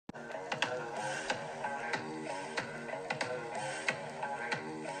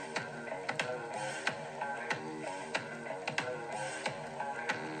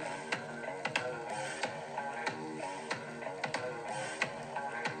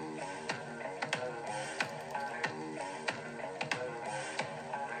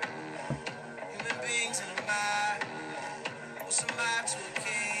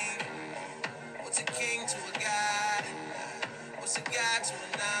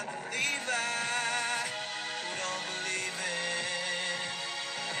believer who don't believe in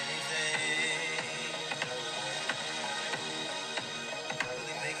anything. Will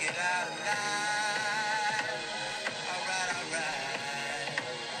he make it out alive?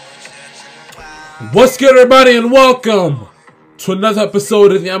 Alright. What's good, everybody, and welcome to another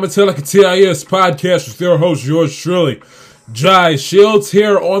episode of the Amateur Like a TIS podcast with your host, yours truly, Jai Shields,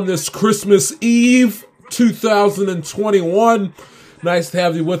 here on this Christmas Eve 2021. Nice to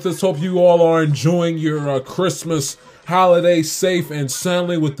have you with us. Hope you all are enjoying your Christmas holiday safe and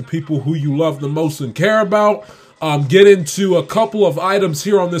soundly with the people who you love the most and care about. Get into a couple of items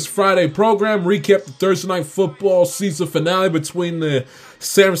here on this Friday program. Recap the Thursday Night Football season finale between the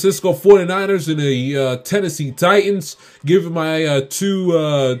San Francisco 49ers and the Tennessee Titans. Give my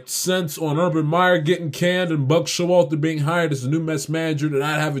 2 cents on Urban Meyer getting canned and Buck Showalter being hired as the new Mets manager. Did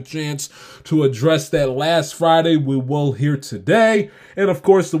not have a chance to address that last Friday. We will here today. And, of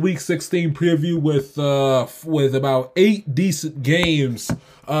course, the Week 16 preview with about 8 decent games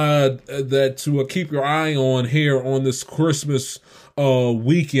that to keep your eye on here on this Christmas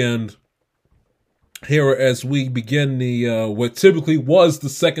weekend. Here as we begin the what typically was the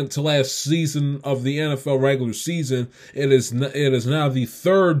second to last season of the NFL regular season, it is now the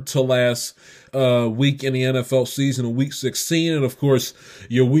third to last week in the NFL season, Week 16, and of course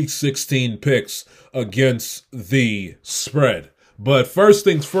your Week 16 picks against the spread. But first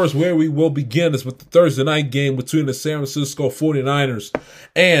things first, where we will begin is with the Thursday night game between the San Francisco 49ers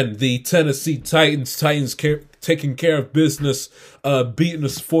and the Tennessee Titans. Titans taking care of business, beating the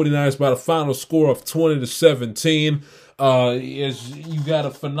 49ers by the final score of 20-17. You got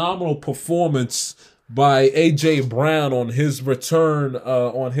a phenomenal performance by A.J. Brown on his return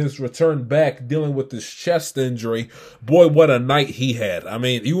back, dealing with his chest injury. Boy, what a night he had. I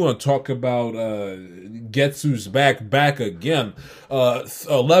mean, you want to talk about Getsu's back again.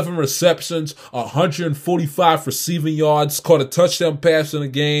 11 receptions, 145 receiving yards, caught a touchdown pass in the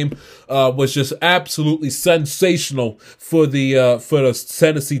game. Was just absolutely sensational for the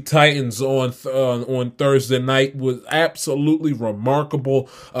Tennessee Titans on Thursday night. Was absolutely remarkable.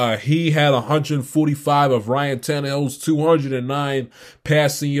 He had 145 of Ryan Tannehill's 209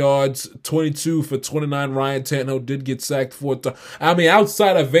 passing yards, 22 for 29. Ryan Tannehill did get sacked 4 times. I mean,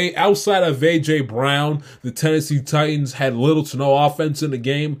 outside of A.J. Brown, the Tennessee Titans had little to no offense in the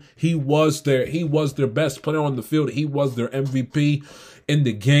game. He was their best player on the field. He was their MVP in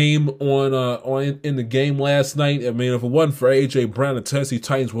the game in the game last night. I mean, if it wasn't for A.J. Brown, the Tennessee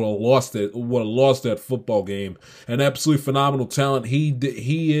Titans would have lost that football game. An absolutely phenomenal talent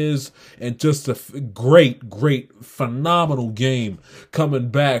he is, and just a great, phenomenal game coming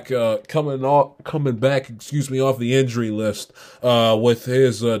back off the injury list with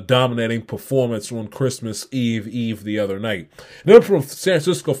his dominating performance on Christmas Eve the other night. And then from a San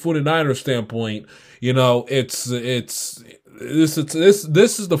Francisco 49ers standpoint, you know, This is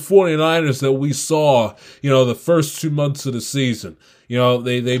the 49ers that we saw, you know, the first 2 months of the season. You know,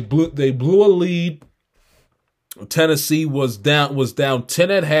 they blew a lead. Tennessee was down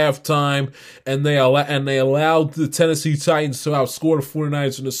 10 at halftime, and they allowed the Tennessee Titans to outscore the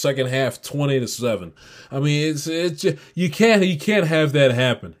 49ers in the second half 20-7. I mean, it's just, you can't have that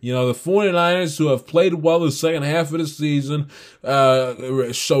happen. You know, the 49ers, who have played well the second half of the season,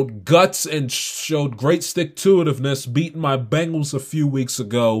 showed guts and showed great stick-to-itiveness, beating my Bengals a few weeks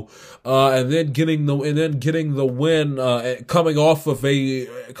ago, and then getting the win, coming off of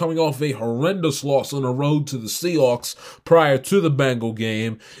a horrendous loss on the road to the Seahawks prior to the Bengal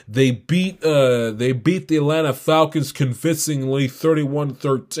game. They beat the Atlanta Falcons convincingly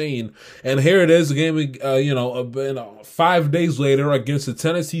 31-13, and here it is, a game 5 days later against the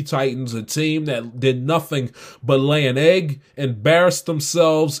Tennessee Titans, a team that did nothing but lay an egg, embarrassed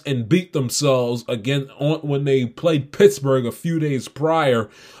themselves, and beat themselves again when they played Pittsburgh a few days prior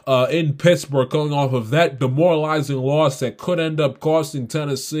in Pittsburgh, going off of that demoralizing loss that could end up costing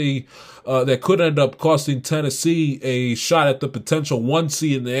Tennessee a shot at the potential 1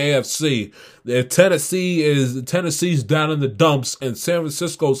 seed in the AFC. Tennessee's down in the dumps, and San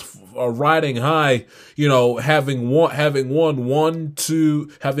Francisco's riding high. You know, having won 1, 2,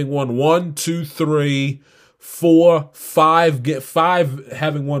 3, 4, 5,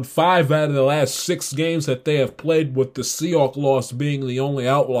 having won 5 out of the last 6 games that they have played, with the Seahawks loss being the only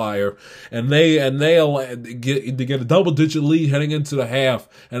outlier, and they get a double-digit lead heading into the half,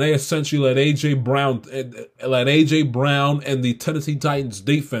 and they essentially let A.J. Brown and the Tennessee Titans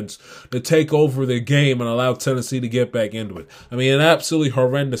defense to take over the game and allow Tennessee to get back into it. I mean, an absolutely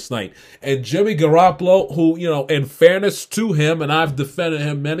horrendous night. And Jimmy Garoppolo, who, you know, in fairness to him, and I've defended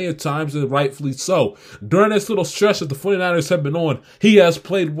him many a times, and rightfully so, during during this little stretch that the 49ers have been on, he has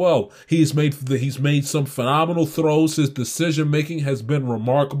played well. He's made some phenomenal throws. His decision making has been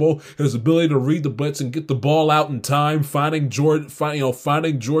remarkable. His ability to read the blitz and get the ball out in time, finding George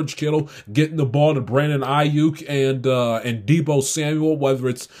Kittle, getting the ball to Brandon Ayuk and Deebo Samuel,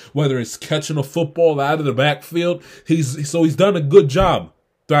 whether it's catching a football out of the backfield. He's done a good job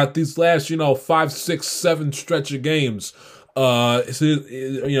throughout these last 5, 6, 7 stretch of games.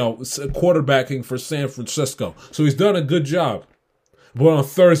 Quarterbacking for San Francisco. So he's done a good job. But on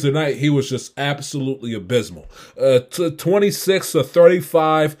Thursday night, he was just absolutely abysmal. 26 to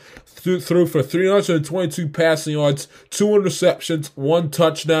 35, threw for 322 passing yards, 2 interceptions, 1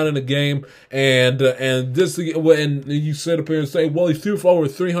 touchdown in the game, and you sit up here and say, well, he threw for over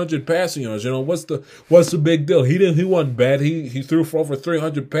 300 passing yards. What's the big deal? He wasn't bad. He threw for over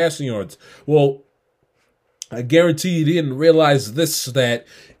 300 passing yards. Well, I guarantee you didn't realize this stat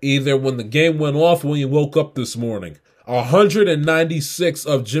either when the game went off or when you woke up this morning. 196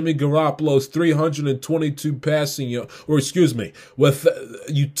 of Jimmy Garoppolo's 322 passing yards,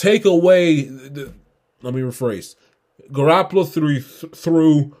 you take away, let me rephrase. Garoppolo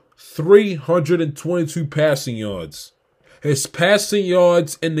threw 322 passing yards. His passing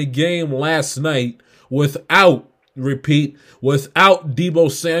yards in the game last night without Deebo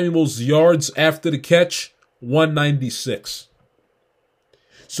Samuel's yards after the catch, 196.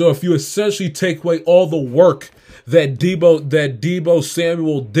 So if you essentially take away all the work that Deebo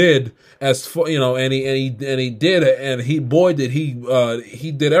Samuel did,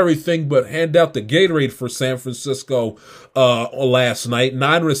 he did everything but hand out the Gatorade for San Francisco last night.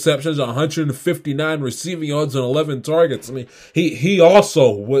 9 receptions, 159 receiving yards, and 11 targets. I mean, he also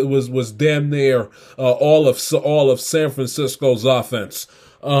was damn near all of San Francisco's offense.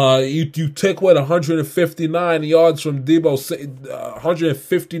 You take away 159 yards from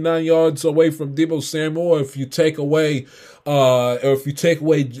 159 yards away from Deebo Samuel, or if you take away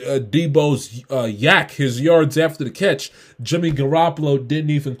Deebo's his yards after the catch, Jimmy Garoppolo didn't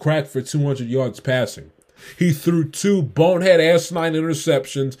even crack for 200 yards passing. He threw 2 bonehead asinine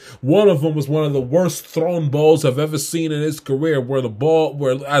interceptions. One of them was one of the worst thrown balls I've ever seen in his career, where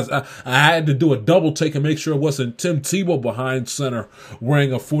I had to do a double take and make sure it wasn't Tim Tebow behind center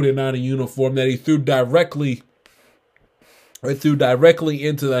wearing a 49er uniform, that he threw directly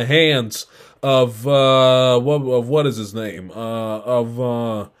into the hands of what is his name?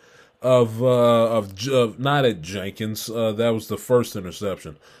 Not at Jenkins. That was the first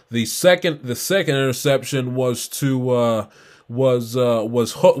interception. The second interception was to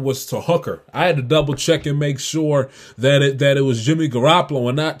Hooker. I had to double check and make sure that it was Jimmy Garoppolo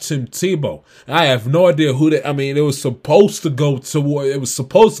and not Tim Tebow. I have no idea who that. I mean, it was supposed to go to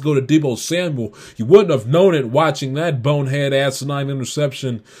Deebo Samuel. You wouldn't have known it watching that bonehead asinine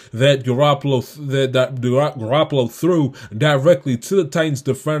interception that Garoppolo threw directly to the Titans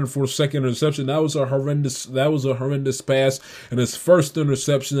defender for a second interception. That was a horrendous pass, and his first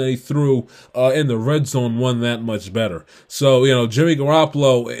interception that he threw in the red zone wasn't that much better. So, Jimmy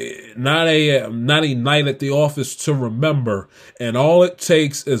Garoppolo, not a night at the office to remember, and all it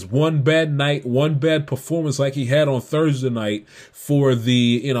takes is one bad night, one bad performance like he had on Thursday night for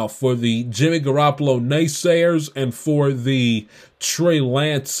the Jimmy Garoppolo naysayers and for the Trey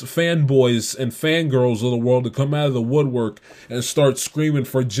Lance fanboys and fangirls of the world to come out of the woodwork and start screaming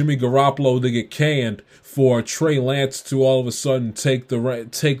for Jimmy Garoppolo to get canned, for Trey Lance to all of a sudden take the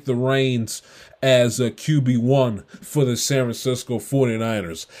reins as a QB1 for the San Francisco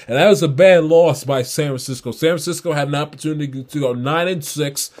 49ers. And that was a bad loss by San Francisco. San Francisco had an opportunity to go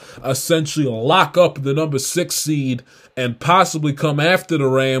 9-6, essentially lock up the number 6 seed and possibly come after the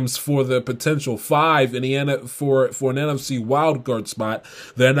Rams for the potential 5 in the for an NFC wildcard spot.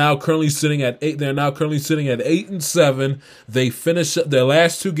 They're now currently sitting at 8. They're now currently sitting at 8-7. They finished their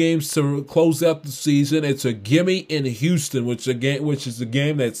last 2 games to close out the season. It's a gimme in Houston, which is a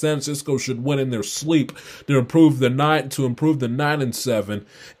game that San Francisco should win in their sleep to improve the 9-7.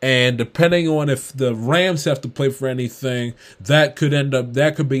 And depending on if the Rams have to play for anything, that could end up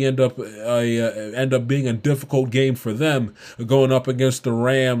being a difficult game for them, going up against the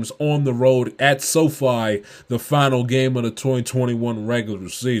Rams on the road at SoFi, the final game of the 2021 regular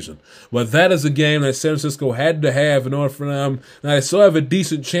season. But that is a game that San Francisco had to have in order for them. Now, they still have a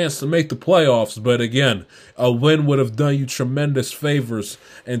decent chance to make the playoffs, but again, a win would have done you tremendous favors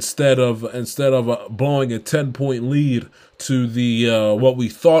instead of blowing a 10-point lead to the what we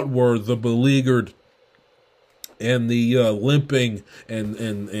thought were the beleaguered and the limping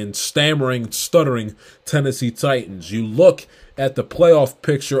and stammering, stuttering Tennessee Titans. You look at the playoff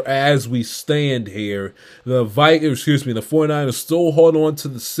picture as we stand here. The 49ers still hold on to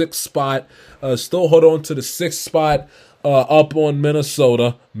the sixth spot. Up on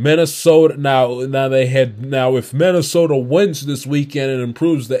Minnesota. If Minnesota wins this weekend and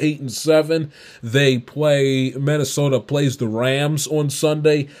improves to 8-7, Minnesota plays the Rams on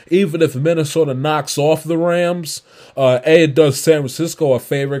Sunday. Even if Minnesota knocks off the Rams, it does San Francisco a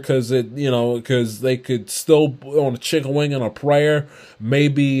favor because they could still on a chicken wing and a prayer.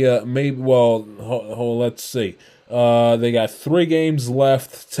 Let's see. They got 3 games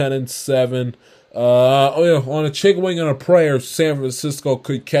left, 10-7. On a chicken wing and a prayer, San Francisco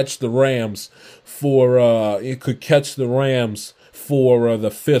could catch the Rams for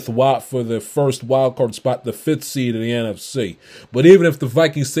the first wild card spot, the 5th seed in the NFC. But even if the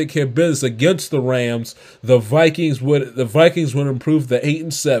Vikings take care of business against the Rams, the Vikings would improve to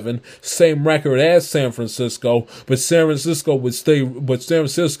 8-7, same record as San Francisco. But San Francisco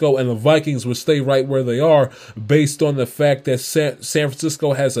and the Vikings would stay right where they are, based on the fact that San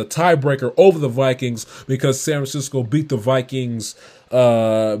Francisco has a tiebreaker over the Vikings because San Francisco beat the Vikings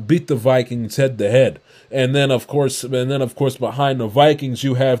head to head. And then, of course, behind the Vikings,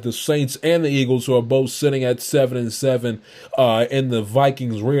 you have the Saints and the Eagles, who are both sitting at 7-7 in the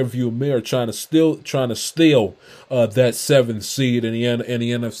Vikings' rearview mirror, trying to steal that 7th seed in the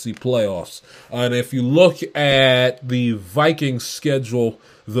NFC playoffs. And if you look at the Vikings' schedule,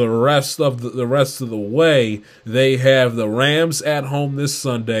 the rest of the way, they have the Rams at home this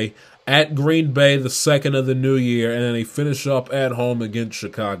Sunday, at Green Bay the 2nd of the new year, and then they finish up at home against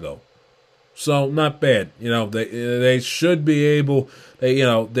Chicago. So not bad, They should be able.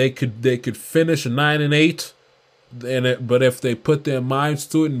 They could finish 9-8, but if they put their minds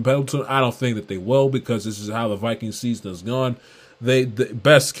to it and pedal to it, I don't think that they will, because this is how the Viking season has gone. The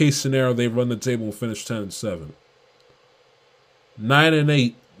best case scenario, they run the table and finish 10-7.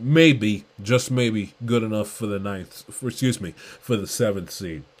 9-8, maybe, just maybe, good enough for the 7th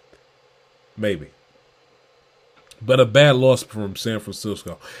seed, maybe. But a bad loss from San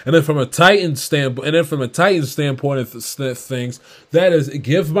Francisco. And then from a Titans standpoint of things, that is,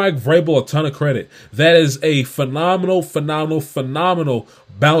 give Mike Vrabel a ton of credit. That is a phenomenal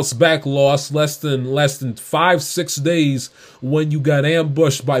bounce back loss, less than 5-6 days when you got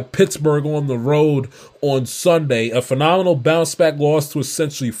ambushed by Pittsburgh on the road on Sunday. A phenomenal bounce back loss to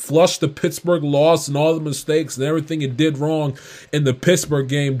essentially flush the Pittsburgh loss and all the mistakes and everything it did wrong in the Pittsburgh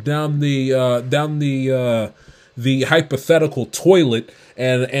game down the hypothetical toilet,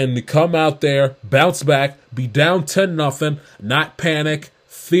 and to come out there, bounce back, be down 10-0, not panic,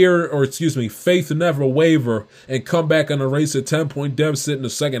 faith never waver, and come back and erase a 10-point deficit in the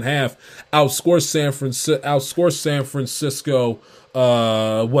second half, outscore San Francisco,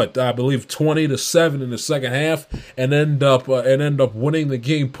 I believe 20-7 in the second half, and end up winning the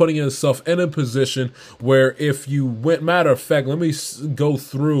game, putting yourself in a position where, if you went, matter of fact, let me go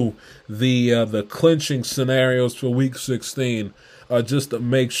through the clinching scenarios for Week 16. Just to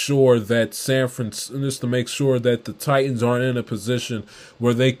make sure that the Titans aren't in a position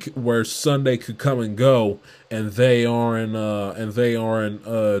where Sunday could come and go, and they aren't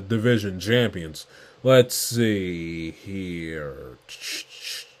division champions. Let's see here.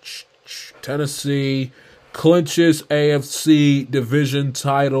 Tennessee clinches AFC division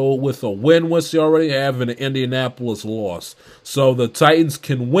title with a win, which they already have, and an Indianapolis loss. So the Titans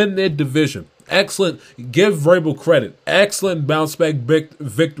can win their division. Excellent. Give Vrabel credit. Excellent bounce back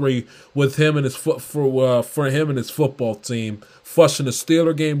victory with him and his for him and his football team, flushing the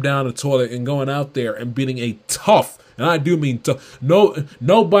Steeler game down the toilet and going out there and beating a tough. And I do mean tough.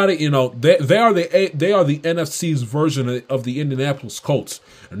 Nobody. They are the NFC's version of the Indianapolis Colts.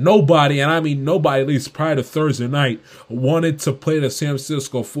 Nobody, and I mean nobody, at least prior to Thursday night, wanted to play the San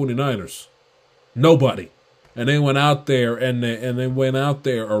Francisco 49ers. Nobody. And they went out there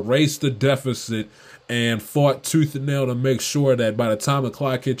erased the deficit, and fought tooth and nail to make sure that by the time the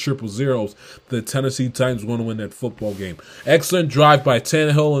clock hit 000, the Tennessee Titans were going to win that football game. Excellent drive by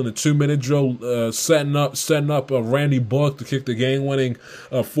Tannehill in the 2-minute drill, setting up Randy Bullock to kick the game-winning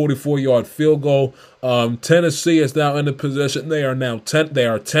 44-yard field goal. Tennessee is now in the position. They are 10-5,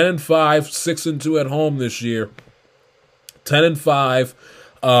 6-2 at home this year. 10-5.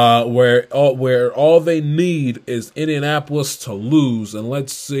 Where all they need is Indianapolis to lose, and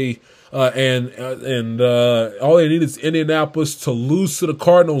let's see. And all they need is Indianapolis to lose to the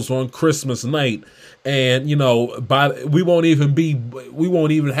Cardinals on Christmas night, and we won't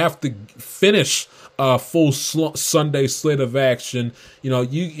even have to finish a full Sunday slate of action.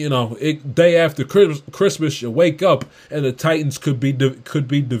 Day after Christmas, you wake up and the Titans could be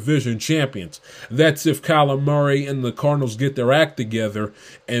division champions. That's if Kyler Murray and the Cardinals get their act together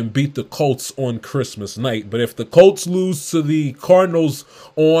and beat the Colts on Christmas night. But if the Colts lose to the Cardinals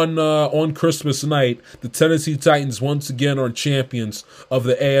on Christmas night, the Tennessee Titans once again are champions of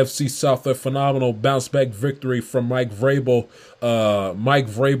the AFC South. A phenomenal bounce back victory from Mike Vrabel,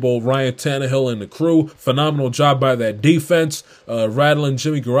 Ryan Tannehill, and the crew. Phenomenal job by that defense, rattling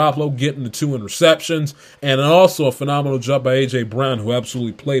Jimmy Garoppolo, getting the 2 interceptions, and also a phenomenal job by A.J. Brown, who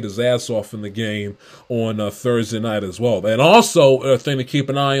absolutely played his ass off in the game on Thursday night as well. And also, a thing to keep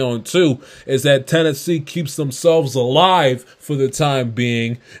an eye on, too, is that Tennessee keeps themselves alive for the time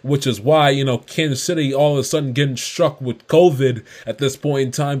being, which is why, Kansas City all of a sudden getting struck with COVID at this point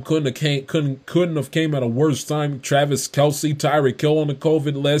in time couldn't have came at a worse time. Travis Kelce, Tyreek Hill on the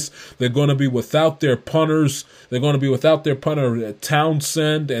COVID list. They're going to be without their punters. They're going to be without their punter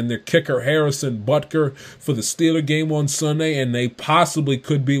Townsend and their kicker Harrison Butker for the Steeler game on Sunday, and they possibly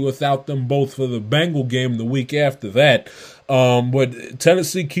could be without them both for the Bengal game the week after that. But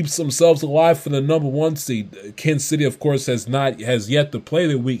Tennessee keeps themselves alive for the number 1 seed. Kansas City, of course, has yet to play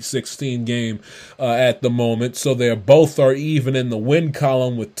the Week 16 game at the moment, so they both are even in the win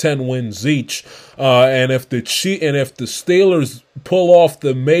column with 10 wins each. And if the Steelers pull off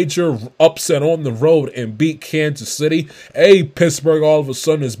the major upset on the road and beat Kansas City, Pittsburgh all of a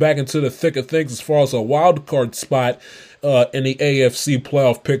sudden is back into the thick of things as far as a wild card spot in the AFC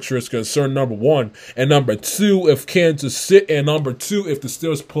playoff picture is concerned, number 1. And number 2, if the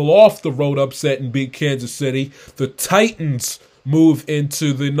Steelers pull off the road upset and beat Kansas City, the Titans move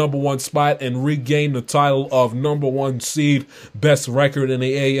into the number 1 spot and regain the title of number 1 seed, best record in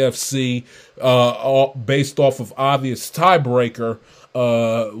the AFC, based off of obvious tiebreaker.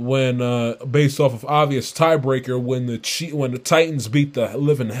 When the Titans beat the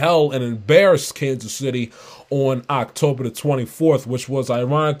living hell and embarrassed Kansas City on October the 24th, which was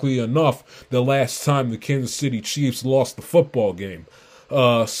ironically enough the last time the Kansas City Chiefs lost the football game.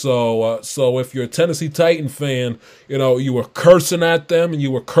 So if you're a Tennessee Titan fan, you were cursing at them and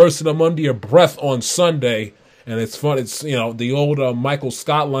you were cursing them under your breath on Sunday. And it's fun. It's, the old Michael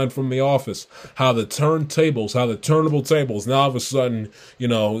Scott line from The Office, how the turnable tables. Now all of a sudden,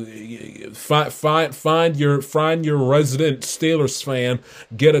 find your resident Steelers fan,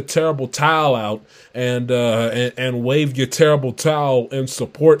 get a terrible towel out and wave your terrible towel in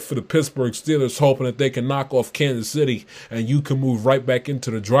support for the Pittsburgh Steelers, hoping that they can knock off Kansas City and you can move right back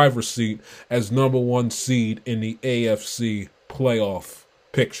into the driver's seat as number 1 seed in the AFC playoff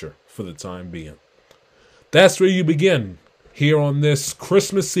picture for the time being. That's where you begin here on this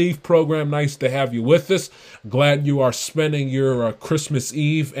Christmas Eve program. Nice to have you with us. Glad you are spending your Christmas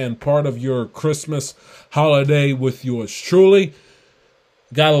Eve and part of your Christmas holiday with yours truly.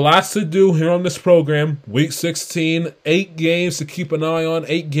 Got lots to do here on this program. Week 16, 8 games to keep an eye on,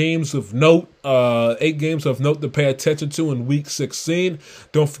 8 games of note. 8 games of note to pay attention to in Week 16.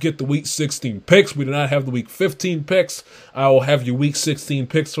 Don't forget the Week 16 picks. We do not have the Week 15 picks. I will have your Week 16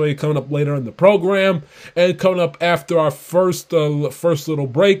 picks for you coming up later in the program. And coming up after our first little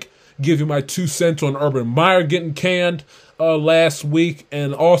break, give you my 2 cents on Urban Meyer getting canned last week,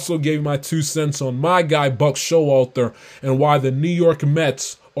 and also gave you my 2 cents on my guy Buck Showalter and why the New York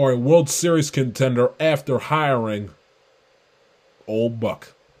Mets are a World Series contender after hiring old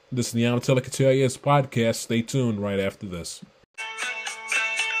Buck. This is the Amatella Catalias podcast. Stay tuned right after this.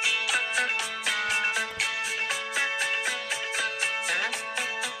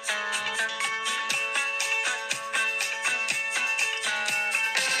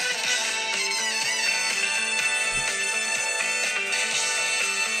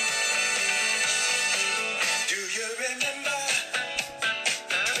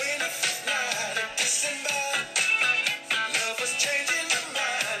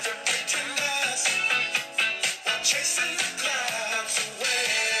 Chasing the clouds.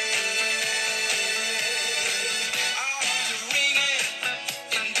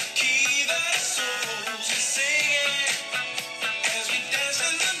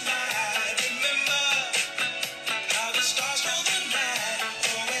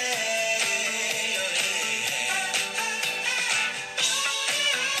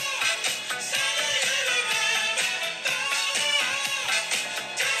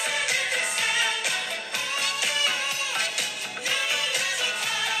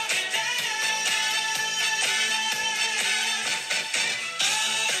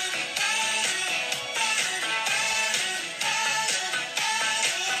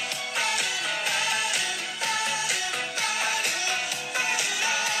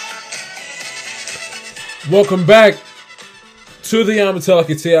 Welcome back to the Amatelica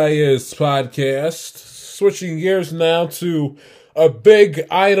TIS podcast. Switching gears now to a big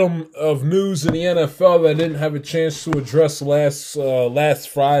item of news in the NFL that I didn't have a chance to address last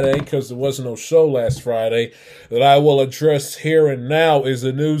Friday because there was no show last Friday. That I will address here and now is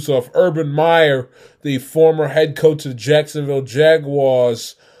the news of Urban Meyer, the former head coach of the Jacksonville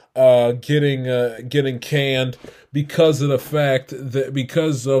Jaguars, getting canned because of the fact that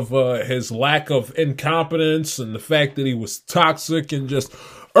because of his lack of incompetence and the fact that he was toxic and just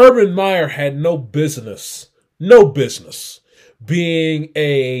Urban Meyer had no business being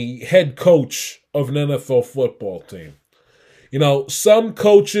a head coach of an NFL football team. You know, some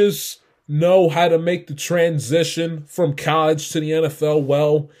coaches know how to make the transition from college to the NFL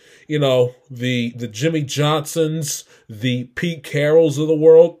well. You know, the Jimmy Johnsons, the Pete Carrolls of the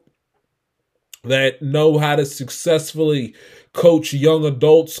world that know how to successfully coach young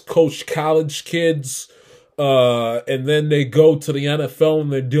adults, coach college kids, and then they go to the NFL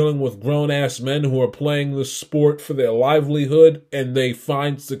and they're dealing with grown-ass men who are playing the sport for their livelihood, and they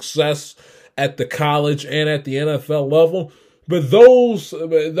find success at the college and at the NFL level. But those,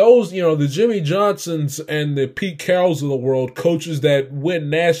 you know, the Jimmy Johnsons and the Pete Carrolls of the world, coaches that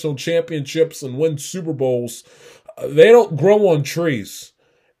win national championships and win Super Bowls, they don't grow on trees.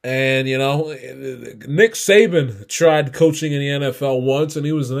 And, you know, Nick Saban tried coaching in the NFL once, and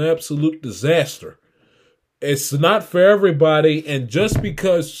he was an absolute disaster. It's not for everybody, and just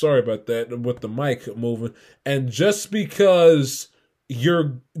because, sorry about that, with the mic moving, and just because you're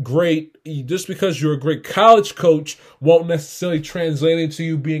a great college coach won't necessarily translate into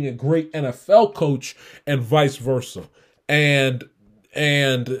you being a great NFL coach, and vice versa. And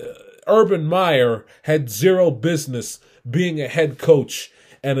Urban Meyer had zero business being a head coach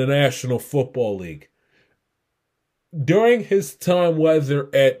in the National Football League. During his time, whether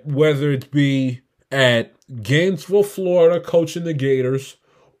it be at Gainesville, Florida, coaching the Gators,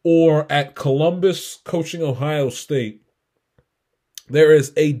 or at Columbus, coaching Ohio State, there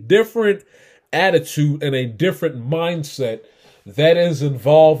is a different attitude and a different mindset that is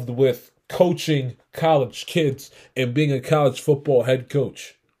involved with coaching college kids and being a college football head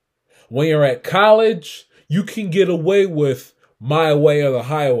coach. When you're at college, you can get away with my way or the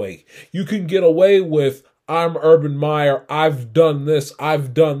highway. You can get away with, I'm Urban Meyer, I've done this,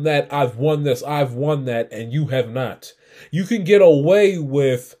 I've done that, I've won this, I've won that, and you have not. You can get away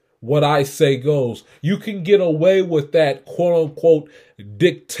with what I say goes. You can get away with that quote-unquote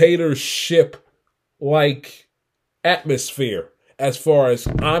dictatorship-like atmosphere as far as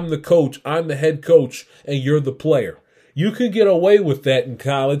I'm the coach, I'm the head coach, and you're the player. You can get away with that in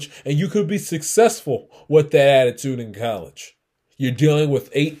college, and you could be successful with that attitude in college. You're dealing with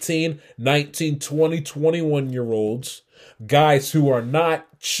 18, 19, 20, 21-year-olds, guys who are not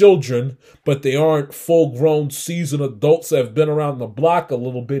children, but they aren't full-grown seasoned adults that have been around the block a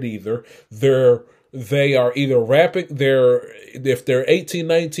little bit either. They are either if they're 18,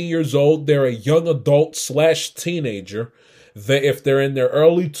 19 years old, they're a young adult / teenager. If they're in their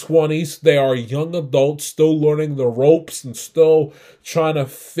early 20s, they are young adults still learning the ropes and still trying to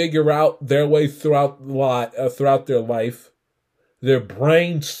figure out their way throughout their life. Their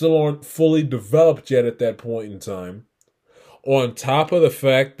brains still aren't fully developed yet at that point in time. On top of the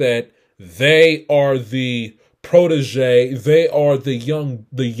fact that they are the protege, they are the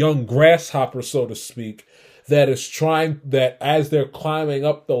young grasshopper, so to speak, that as they're climbing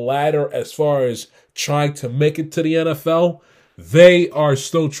up the ladder as far as trying to make it to the NFL, they are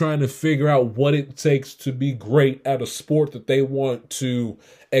still trying to figure out what it takes to be great at a sport that they want to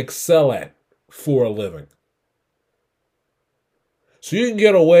excel at for a living. So you can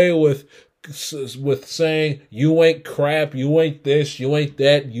get away with saying, you ain't crap, you ain't this, you ain't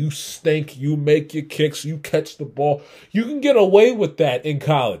that, you stink, you make your kicks, you catch the ball. You can get away with that in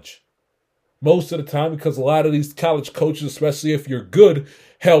college most of the time because a lot of these college coaches, especially if you're good,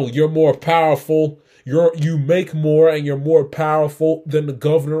 hell, you're more powerful, you make more and you're more powerful than the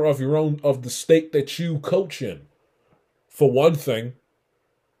governor of the state that you coach in, for one thing.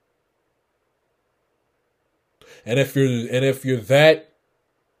 And if you're that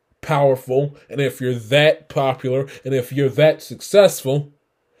powerful, and if you're that popular, and if you're that successful,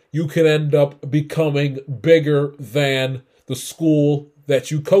 you can end up becoming bigger than the school that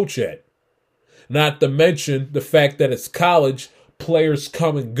you coach at. Not to mention the fact that it's college, players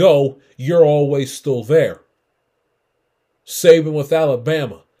come and go, you're always still there. Saban with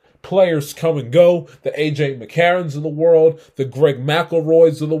Alabama. Players come and go, the A.J. McCarrons of the world, the Greg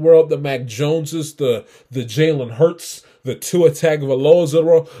McElroys of the world, the Mac Joneses, the Jalen Hurts, the Tua Tagovailoas of the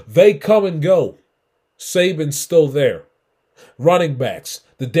world, they come and go. Saban's still there. Running backs,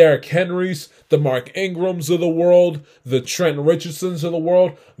 the Derrick Henrys, the Mark Ingrams of the world, the Trent Richardsons of the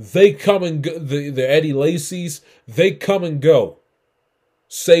world, they come and go. The Eddie Lacy's, they come and go.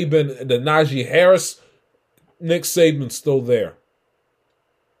 Saban, the Najee Harris, Nick Saban's still there.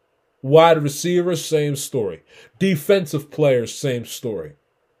 Wide receivers, same story. Defensive players, same story.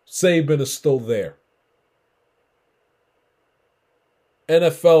 Saban is still there.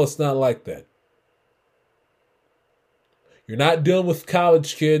 NFL, it's not like that. You're not dealing with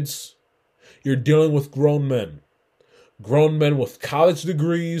college kids. You're dealing with grown men. Grown men with college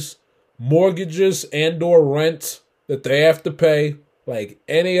degrees, mortgages and or rent that they have to pay like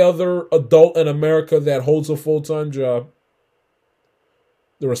any other adult in America that holds a full-time job.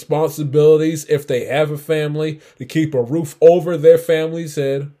 The responsibilities, if they have a family, to keep a roof over their family's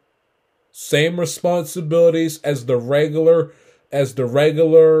head. Same responsibilities as the regular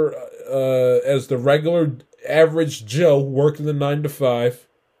average Joe working the 9 to 5.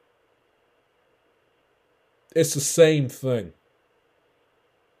 It's the same thing.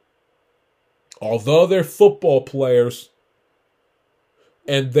 Although they're football players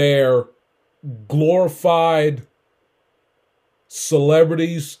and they're glorified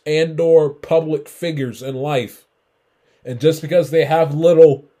celebrities and or public figures in life, and just because they have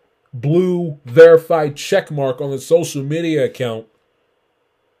little blue verified check mark on the social media account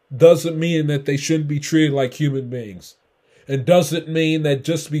doesn't mean that they shouldn't be treated like human beings. It doesn't mean that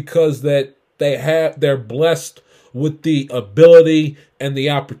just because that they're blessed with the ability and the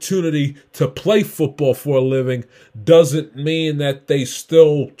opportunity to play football for a living doesn't mean that they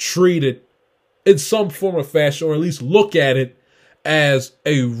still treat it in some form or fashion, or at least look at it as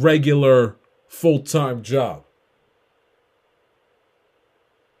a regular full-time job.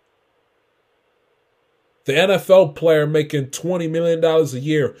 The NFL player making $20 million a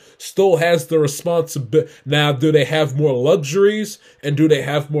year still has the responsibility. Now, do they have more luxuries and do they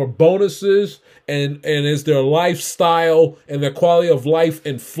have more bonuses? And is their lifestyle and their quality of life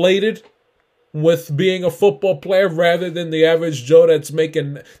inflated with being a football player rather than the average Joe that's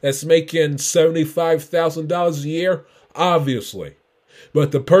making $75,000 a year? Obviously.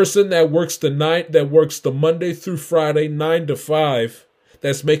 But the person that works the Monday through Friday 9 to 5,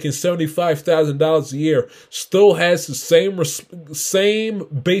 that's making $75,000 a year, still has the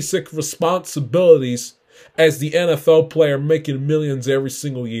same basic responsibilities as the NFL player making millions every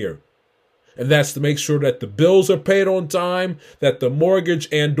single year. And that's to make sure that the bills are paid on time, that the mortgage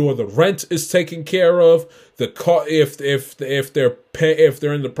and or the rent is taken care of, the car, if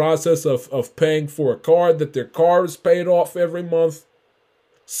they're in the process of paying for a car, that their car is paid off every month,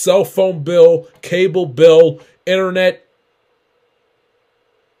 cell phone bill, cable bill, internet,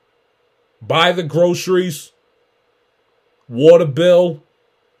 buy the groceries, water bill,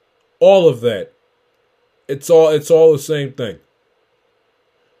 all of that. It's all the same thing.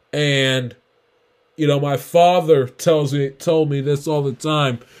 And you know, my father told me this all the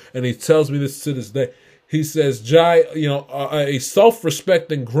time, and he tells me this to this day. He says, Jai, you know, a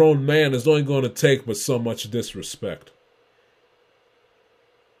self-respecting grown man is only going to take but so much disrespect.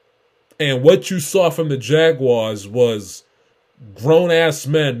 And what you saw from the Jaguars was grown-ass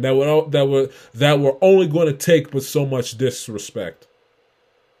men that were only going to take but so much disrespect.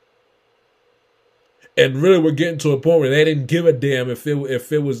 And really, we're getting to a point where they didn't give a damn if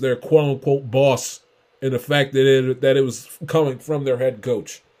it was their quote-unquote boss, and the fact that it was coming from their head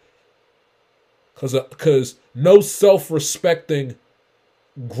coach. Because no self-respecting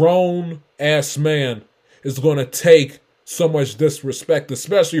grown-ass man is going to take so much disrespect,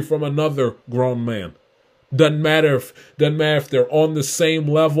 especially from another grown man. Doesn't matter if they're on the same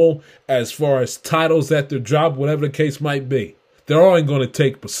level as far as titles at their job, whatever the case might be. They're only going to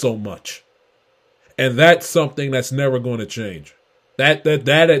take but so much. And that's something that's never going to change. That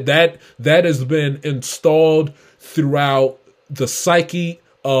has been installed throughout the psyche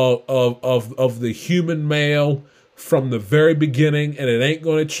of the human male from the very beginning, and it ain't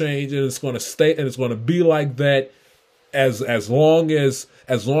going to change, and it's going to stay, and it's going to be like that as long as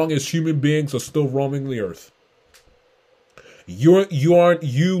human beings are still roaming the earth. You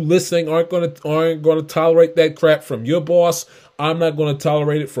listening aren't going to tolerate that crap from your boss. I'm not going to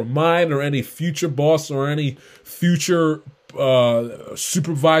tolerate it from mine or any future boss or any future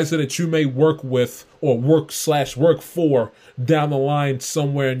supervisor that you may work with or work for down the line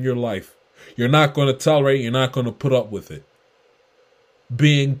somewhere in your life. You're not going to tolerate it. You're not going to put up with it.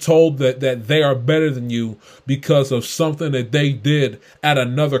 Being told that they are better than you because of something that they did at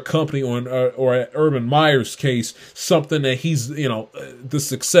another company, or at Urban Meyer's case, something that he's, the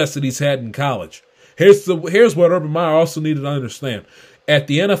success that he's had in college. Here's what Urban Meyer also needed to understand. At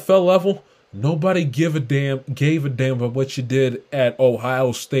the NFL level, Nobody gave a damn about what you did at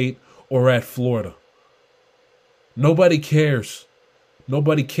Ohio State or at Florida. Nobody cares.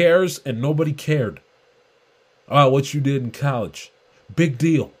 Nobody cares and nobody cared about what you did in college. Big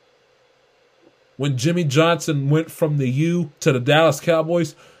deal. When Jimmy Johnson went from the U to the Dallas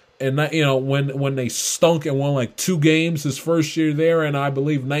Cowboys, and when they stunk and won like 2 games his first year there, and I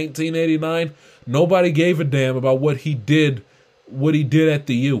believe 1989, nobody gave a damn about what he did at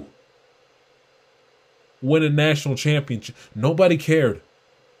the U. Win a national championship. Nobody cared.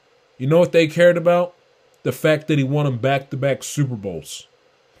 You know what they cared about? The fact that he won them back-to-back Super Bowls.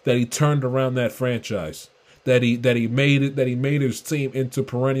 That he turned around that franchise. That he made his team into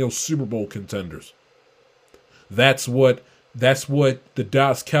perennial Super Bowl contenders. That's what the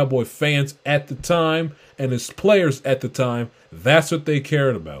Dallas Cowboy fans at the time and his players at the time, that's what they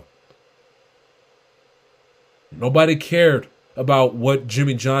cared about. Nobody cared about what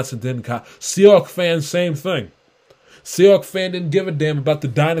Jimmy Johnson did in college. Seahawks fans, same thing. Seahawks fan didn't give a damn about the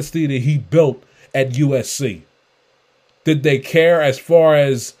dynasty that he built at USC. Did they care as far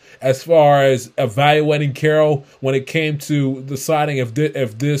as evaluating Carroll when it came to deciding if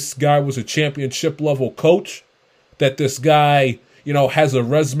this guy was a championship level coach? That this guy, has a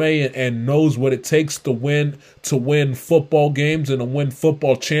resume and knows what it takes to win football games and to win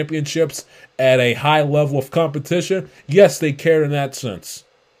football championships at a high level of competition? Yes, they cared in that sense.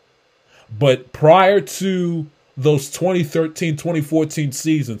 But prior to those 2013, 2014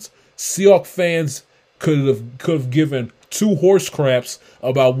 seasons, Seahawks fans could have given 2 horse craps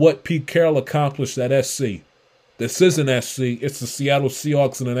about what Pete Carroll accomplished at SC. This isn't SC, it's the Seattle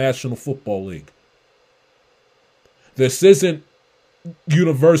Seahawks in the National Football League. This isn't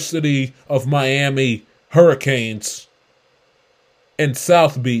University of Miami Hurricanes and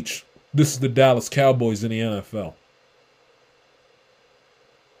South Beach. This is the Dallas Cowboys in the NFL.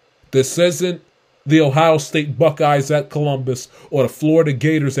 This isn't the Ohio State Buckeyes at Columbus or the Florida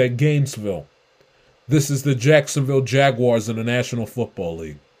Gators at Gainesville. This is the Jacksonville Jaguars in the National Football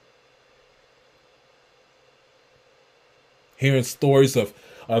League. Hearing stories of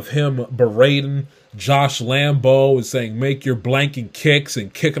him berating Josh Lambo and saying, make your blanking kicks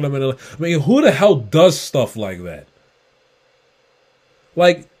and kicking them in the... I mean, who the hell does stuff like that?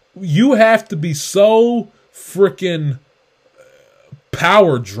 Like, you have to be so freaking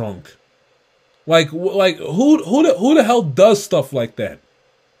power drunk. Like who the hell does stuff like that?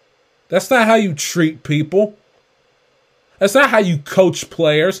 That's not how you treat people. That's not how you coach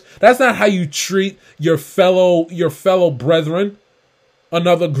players. That's not how you treat your fellow brethren,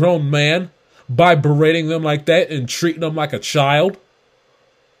 another grown man, by berating them like that and treating them like a child.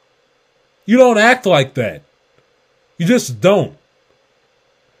 You don't act like that. You just don't.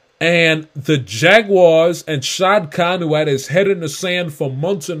 And the Jaguars and Shad Khan, who had his head in the sand for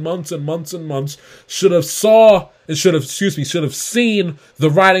months and months and months and months, should have seen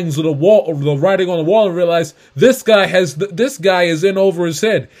the writings on the wall and realized this guy is in over his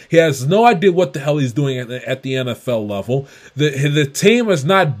head. He has no idea what the hell he's doing at the NFL level. The team is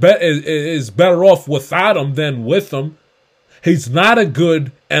better off without him than with him. He's not a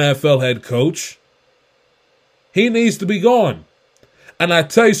good NFL head coach. He needs to be gone. And I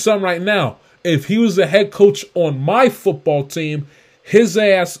tell you something right now, if he was a head coach on my football team, his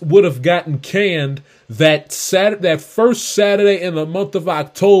ass would have gotten canned that first Saturday in the month of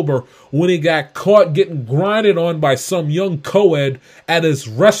October when he got caught getting grinded on by some young co-ed at his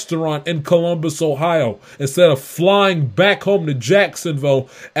restaurant in Columbus, Ohio, instead of flying back home to Jacksonville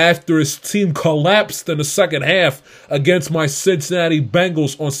after his team collapsed in the second half against my Cincinnati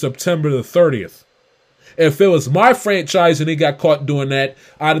Bengals on September the 30th. If it was my franchise and he got caught doing that,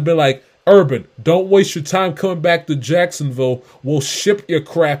 I'd have been like, Urban, don't waste your time coming back to Jacksonville. We'll ship your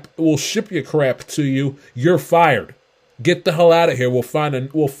crap to you. You're fired. Get the hell out of here. We'll find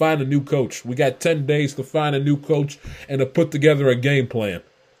a new coach. We got 10 days to find a new coach and to put together a game plan.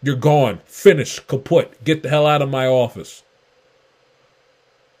 You're gone. Finished. Kaput. Get the hell out of my office.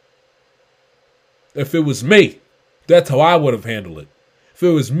 If it was me, that's how I would have handled it. If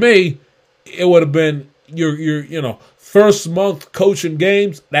it was me, it would have been your first month coaching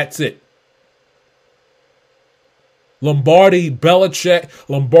games. That's it. Lombardi, Belichick,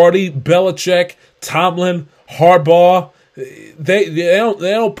 Tomlin, Harbaugh. They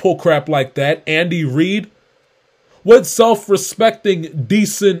don't pull crap like that. Andy Reid. What self-respecting,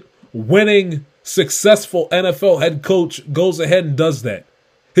 decent, winning, successful NFL head coach goes ahead and does that?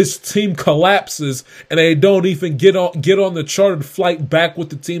 His team collapses, and they don't even get on the chartered flight back with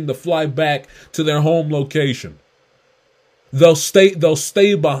the team to fly back to their home location. They'll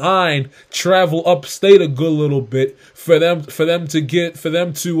stay behind, travel upstate a good little bit for them to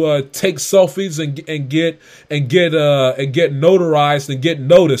take selfies and get notarized and get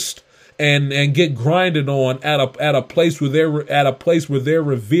noticed and get grinded on at a place where they're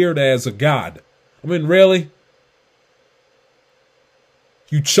revered as a god. I mean, really?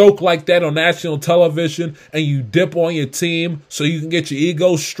 You choke like that on national television and you dip on your team so you can get your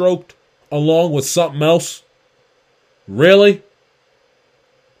ego stroked along with something else? Really?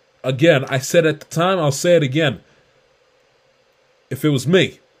 Again, I said at the time, I'll say it again. If it was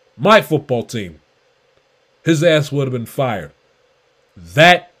me, my football team, his ass would have been fired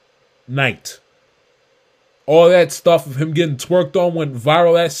that night. All that stuff of him getting twerked on went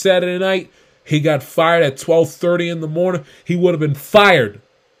viral that Saturday night. He got fired at 12:30 in the morning. He would have been fired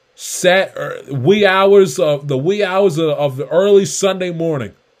wee hours of the early Sunday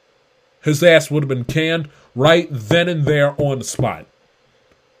morning. His ass would have been canned right then and there on the spot.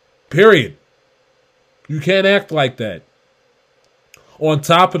 Period. You can't act like that. On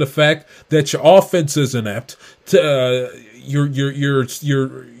top of the fact that your offense is inept, you're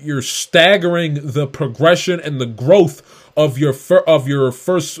staggering the progression and the growth of your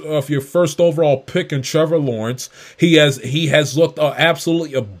first overall pick in Trevor Lawrence. He has looked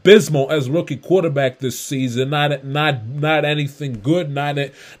absolutely abysmal as rookie quarterback this season. Not anything good.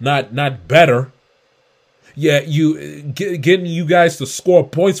 Not better. Yeah, getting you guys to score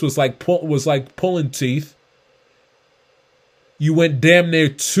points was like pulling teeth. You went damn near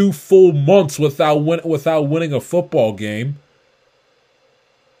 2 full months without winning a football game.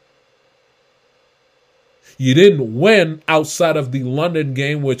 You didn't win outside of the London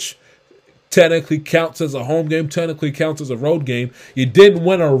game, which technically counts as a home game, technically counts as a road game. You didn't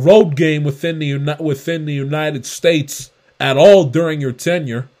win a road game within the United States at all during your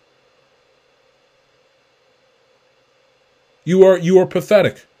tenure. You are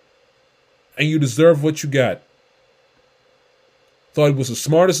pathetic, and you deserve what you got. Thought he was the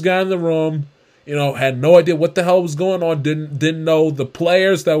smartest guy in the room. Had no idea what the hell was going on. Didn't know the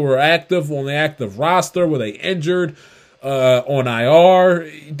players that were active on the active roster. Were they injured? On IR?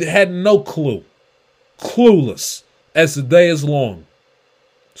 Had no clue. Clueless as the day is long.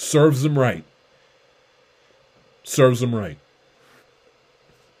 Serves him right. Serves him right.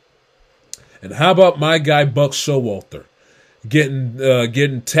 And how about my guy Buck Showalter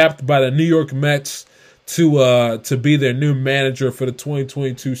getting tapped by the New York Mets to be their new manager for the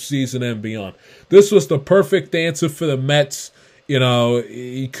 2022 season and beyond. This was the perfect answer for the Mets.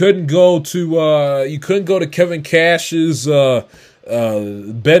 You couldn't go to Kevin Cash's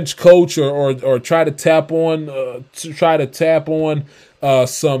bench coach or try to tap on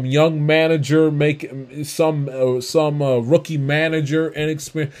some young manager, make some rookie manager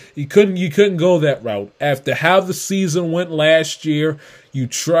inexperienced. You couldn't go that route. After how the season went last year, you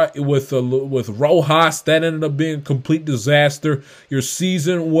try with Rojas, that ended up being a complete disaster. Your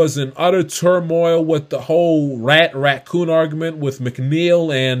season was in utter turmoil with the whole raccoon argument with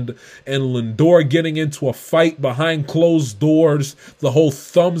McNeil and Lindor getting into a fight behind closed doors. The whole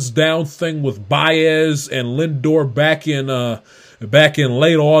thumbs down thing with Baez and Lindor back in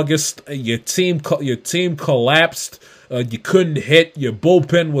late August. Your team collapsed. You couldn't hit. Your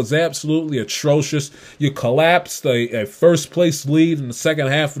bullpen was absolutely atrocious. You collapsed a first-place lead in the second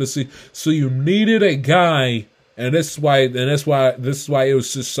half of the season. So you needed a guy, and this is why it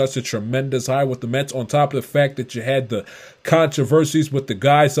was just such a tremendous hire with the Mets. On top of the fact that you had the controversies with the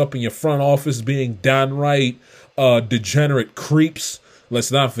guys up in your front office being downright degenerate creeps.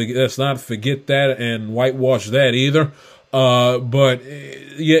 Let's not forget that and whitewash that either. But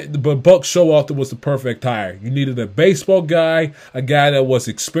Buck Showalter was the perfect hire. You needed a baseball guy, a guy that was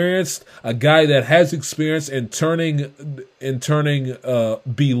experienced, a guy that has experience in turning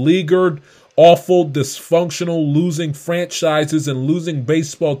beleaguered, awful, dysfunctional, losing franchises and losing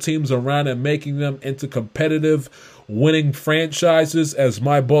baseball teams around and making them into competitive, winning franchises, as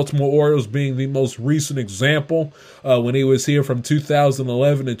my Baltimore Orioles being the most recent example when he was here from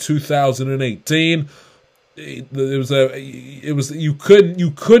 2011 to 2018. You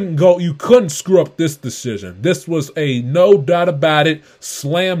couldn't screw up this decision. This was a no doubt about it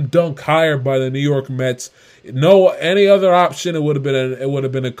slam dunk hire by the New York Mets. Any other option, it would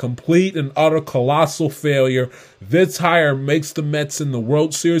have been a complete and utter colossal failure. This hire makes the Mets in the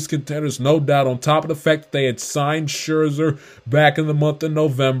World Series contenders, no doubt. On top of the fact that they had signed Scherzer back in the month of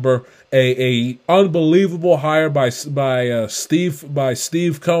November, a unbelievable hire by Steve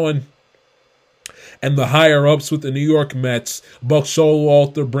Cohen. and the higher ups with the New York Mets. Buck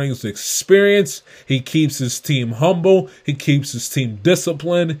Showalter brings experience. He keeps his team humble. He keeps his team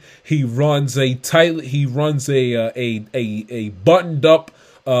disciplined. He runs a buttoned up,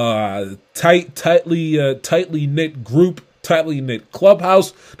 tightly knit group, tightly knit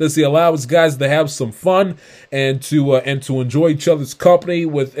clubhouse. Does he allow his guys to have some fun and to enjoy each other's company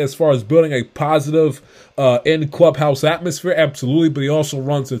with as far as building a positive in clubhouse atmosphere? Absolutely, but he also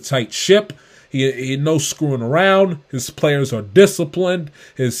runs a tight ship. He knows screwing around. His players are disciplined.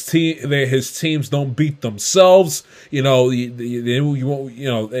 His teams don't beat themselves. You know,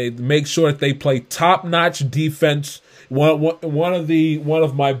 they make sure that they play top-notch defense. One of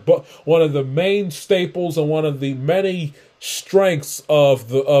the main staples and one of the many strengths of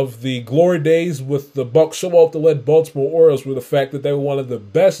the glory days with the Buck Showalter-led Baltimore Orioles were the fact that they were one of the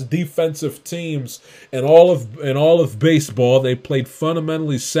best defensive teams in all of baseball. They played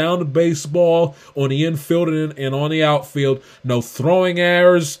fundamentally sound baseball on the infield and on the outfield. No throwing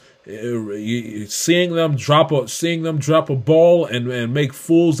errors. Seeing them drop a ball and make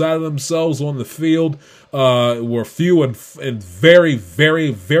fools out of themselves on the field were few and very,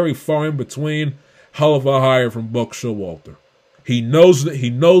 very, very far in between. Hell of a hire from Buck Showalter. He knows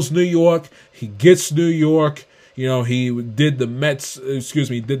New York. He gets New York. You know, he did the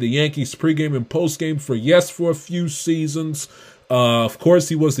Yankees pregame and postgame for a few seasons. Of course,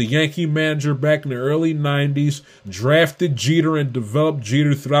 he was the Yankee manager back in the early 90s, drafted Jeter and developed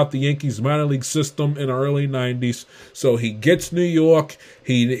Jeter throughout the Yankees minor league system in the early 90s. So he gets New York.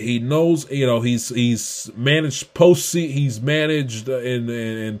 He knows, you know, he's managed in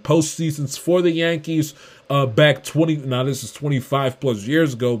postseasons for the Yankees back 25 plus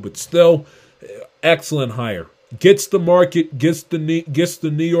years ago, but still excellent hire. Gets the market, gets the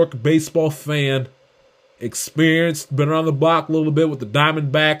New York baseball fan. Experienced, been around the block a little bit with the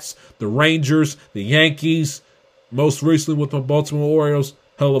Diamondbacks, the Rangers, the Yankees, most recently with the Baltimore Orioles.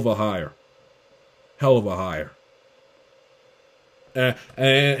 Hell of a hire.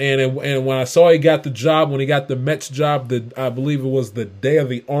 And when I saw he got the job, when he got the Mets job, I believe it was the day of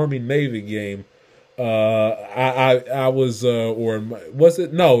the Army-Navy game. I was, or was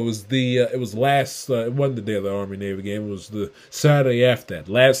it? No, it was it wasn't the day of the Army-Navy game. It was the Saturday after that.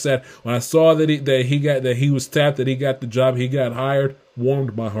 Last Saturday, when I saw that he was tapped, that he got the job, he got hired,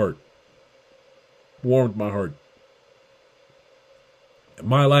 warmed my heart. In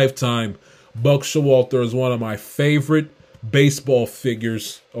my lifetime, Buck Showalter is one of my favorite baseball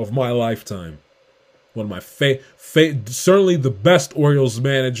figures of my lifetime. One of my certainly the best Orioles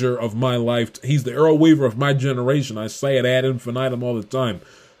manager of my life. He's the Earl Weaver of my generation. I say it ad infinitum all the time.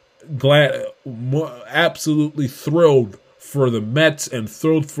 Absolutely thrilled for the Mets and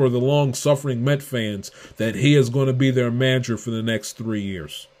thrilled for the long-suffering Met fans that he is going to be their manager for the next 3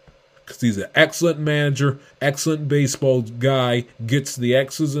 years. Because he's an excellent manager, excellent baseball guy, gets the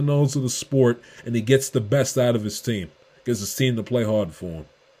X's and O's of the sport, and he gets the best out of his team. Gets his team to play hard for him.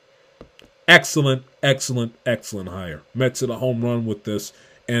 Excellent hire. Mets hit a home run with this,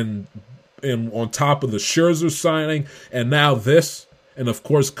 and on top of the Scherzer signing, and now this, and of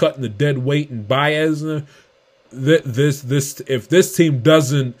course cutting the dead weight in Baez. If this team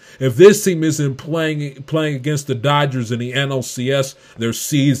isn't playing against the Dodgers in the NLCS, their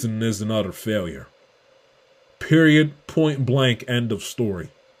season is an utter failure. Period. Point blank. End of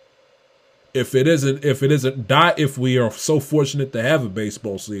story. If we are so fortunate to have a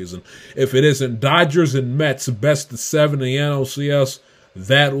baseball season, if it isn't Dodgers and Mets best of 7 in the NLCS,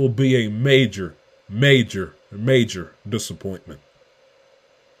 that will be a major disappointment.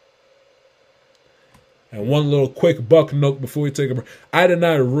 And one little quick Buck note before we take a break. I did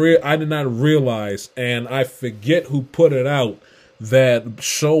not realize, and I forget who put it out, that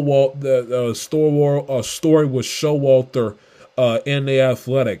a story with Showalter in The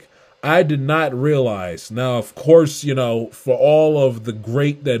Athletic. I did not realize. Now, of course, you know, for all of the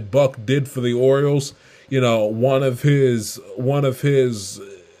great that Buck did for the Orioles, you know, one of his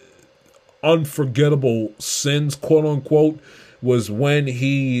unforgettable sins, quote unquote, was when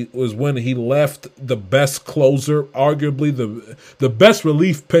he left the best closer, arguably the best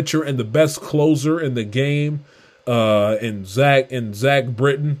relief pitcher and the best closer in the game, in Zach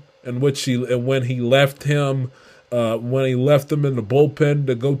Britton, when he left him in the bullpen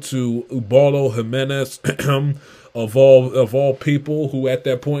to go to Ubaldo Jimenez, of all people, who at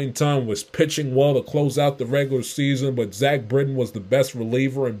that point in time was pitching well to close out the regular season, but Zach Britton was the best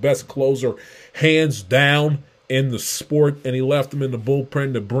reliever and best closer, hands down, in the sport, and he left him in the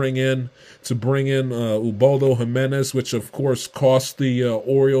bullpen to bring in Ubaldo Jimenez, which of course cost the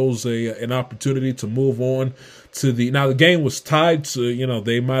Orioles an opportunity to move on to the. Now the game was tied, so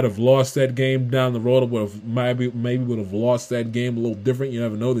they might have lost that game down the road. Maybe would have lost that game a little different. You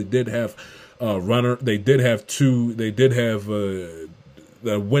never know. They did have runner. They did have two. They did have.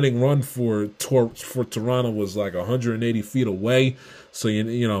 The winning run for Toronto was like 180 feet away. So,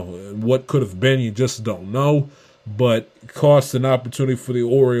 what could have been, you just don't know. But it cost an opportunity for the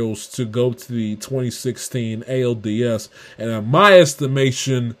Orioles to go to the 2016 ALDS. And in my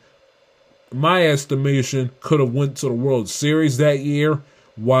estimation, could have went to the World Series that year.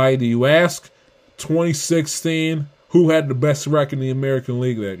 Why do you ask? 2016, who had the best record in the American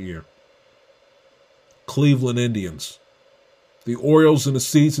League that year? Cleveland Indians. The Orioles in the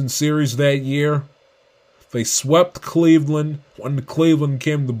season series that year, they swept Cleveland when Cleveland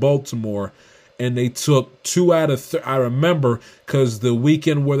came to Baltimore, and they took 2 out of 3. I remember because the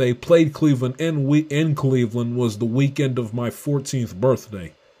weekend where they played Cleveland in Cleveland was the weekend of my 14th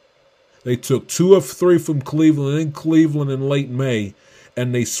birthday. They took 2 of 3 from Cleveland in late May,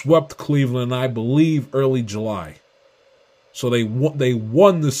 and they swept Cleveland, I believe, early July. So they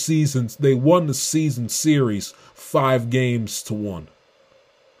won the season. They won the season series 5-1.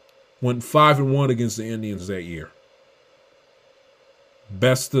 Went 5-1 against the Indians that year.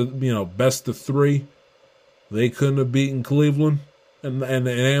 Best of 3. They couldn't have beaten Cleveland and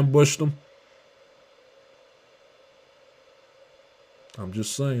ambushed them. I'm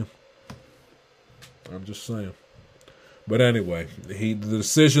just saying. But anyway, the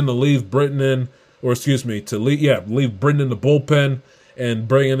decision to leave Britton in. leave Britton in the bullpen and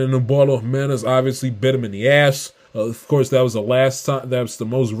bringing in Ubaldo Jimenez obviously bit him in the ass. Of course, that was the last time. That's the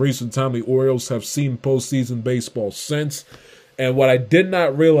most recent time the Orioles have seen postseason baseball since. And what I did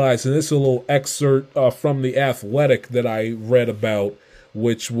not realize, and this is a little excerpt from The Athletic that I read about,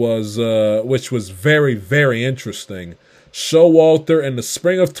 which was very, very interesting. Showalter in the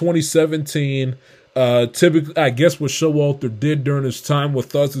spring of 2017. Typically, I guess what Showalter did during his time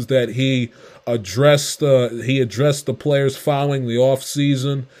with us is that he addressed the players following the off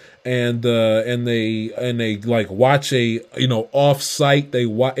season, and they like watch off site. They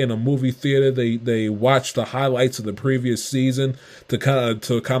in a movie theater. They watch the highlights of the previous season to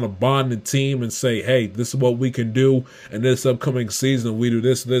kind of bond the team and say, hey, this is what we can do, and this upcoming season we do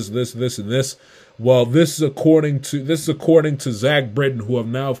this, and this. Well, this is according to Zach Britton, who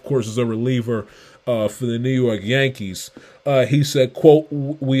now, of course, is a reliever for the New York Yankees. He said, quote,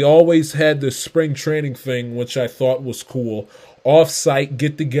 "We always had this spring training thing, which I thought was cool. Off-site,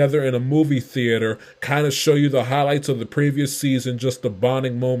 get together in a movie theater, kind of show you the highlights of the previous season, just a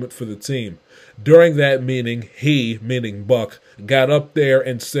bonding moment for the team. During that meeting, he, meaning Buck, got up there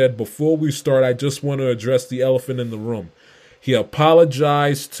and said, before we start, I just want to address the elephant in the room. He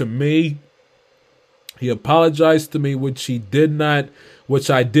apologized to me. Which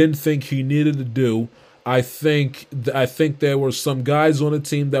I didn't think he needed to do. I think there were some guys on the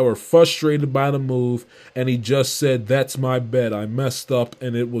team that were frustrated by the move, and he just said, that's my bad. I messed up,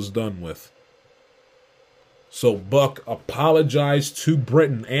 and it was done with." So Buck apologized to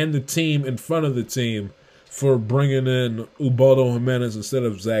Britton and the team in front of the team for bringing in Ubaldo Jimenez instead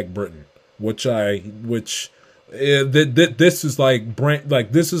of Zach Britton, this is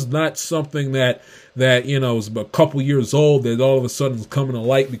this is not something that is a couple years old that all of a sudden is coming to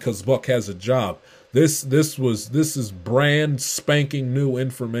light because Buck has a job. This is brand spanking new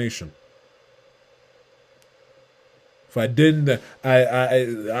information. If I didn't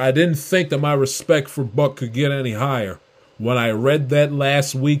think that my respect for Buck could get any higher. When I read that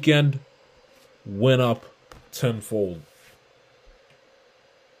last weekend, went up tenfold.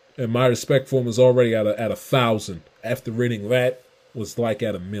 And my respect for him is already at 1,000. After reading that, was like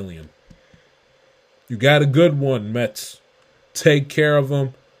at 1,000,000. You got a good one, Mets. Take care of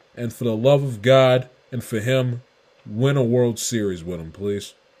him, and for the love of God and for him, win a World Series with him,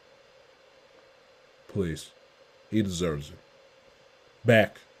 please. Please. He deserves it.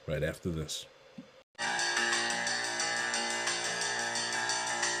 Back right after this.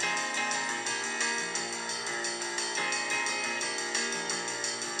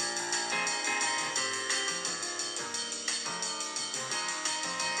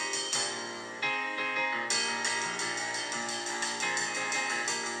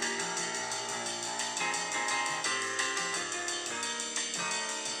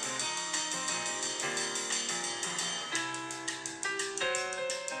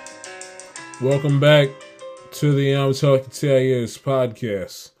 Welcome back to the I'm Talking TIS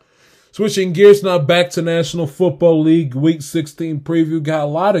podcast. Switching gears now back to National Football League Week 16 preview. Got a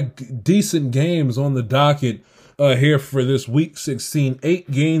lot of decent games on the docket here for this Week 16.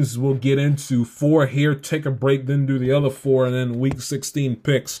 8 games we'll get into. 4 here, take a break, then do the other 4, and then Week 16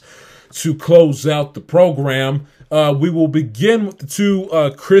 picks to close out the program. We will begin with the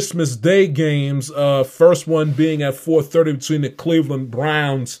 2 Christmas Day games. First one being at 4:30 between the Cleveland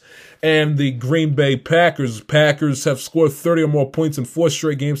Browns and the Green Bay Packers. Packers have scored 30 or more points in 4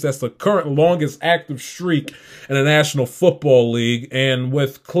 straight games. That's the current longest active streak in the National Football League. And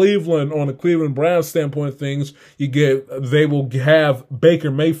with Cleveland, on the Cleveland Browns standpoint of things, they will have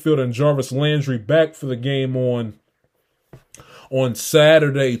Baker Mayfield and Jarvis Landry back for the game on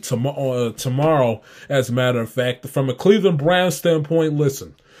Saturday, tomorrow, as a matter of fact. From a Cleveland Browns standpoint,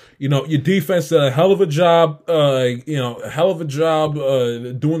 listen, your defense did a hell of a job, doing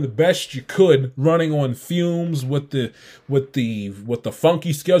the best you could, running on fumes with the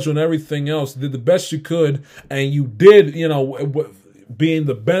funky schedule and everything else. Did the best you could, and you did, being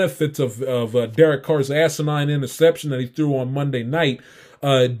the benefits of Derek Carr's asinine interception that he threw on Monday night.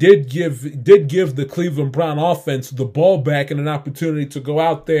 Did give the Cleveland Brown offense the ball back and an opportunity to go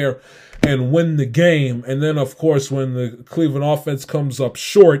out there and win the game. And then, of course, when the Cleveland offense comes up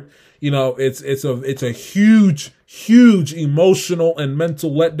short, it's a huge emotional and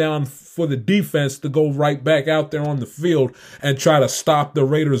mental letdown for the defense to go right back out there on the field and try to stop the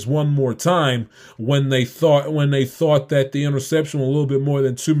Raiders one more time when they thought that the interception a little bit more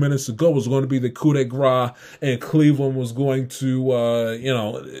than 2 minutes ago was going to be the coup de grace and Cleveland was going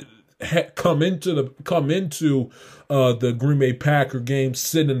to come into the Green Bay Packer game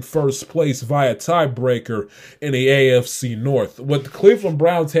sitting in first place via tiebreaker in the AFC North. What the Cleveland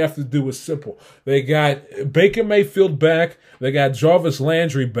Browns have to do is simple. They got Baker Mayfield back. They got Jarvis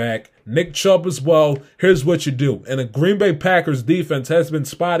Landry back. Nick Chubb as well. Here's what you do. And the Green Bay Packers defense has been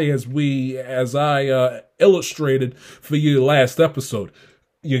spotty as I illustrated for you last episode.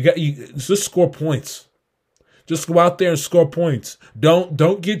 You just score points. Just go out there and score points.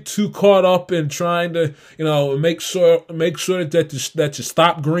 Don't get too caught up in trying to, make sure that you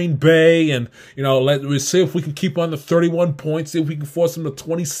stop Green Bay and, let's see if we can keep on the 31 points, see if we can force them to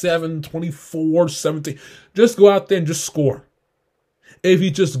 27, 24, 17. Just go out there and just score. If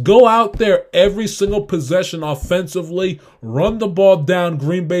you just go out there every single possession offensively, run the ball down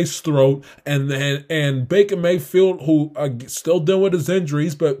Green Bay's throat, and Baker Mayfield, who are still dealing with his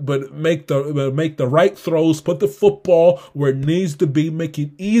injuries, but make the right throws, put the football where it needs to be, make it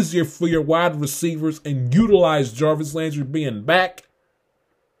easier for your wide receivers, and utilize Jarvis Landry being back,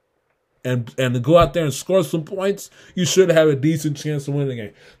 and to go out there and score some points, you should have a decent chance of winning the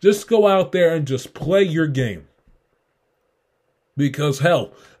game. Just go out there and just play your game. Because,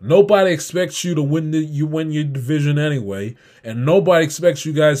 hell, nobody expects you to win your division anyway, and nobody expects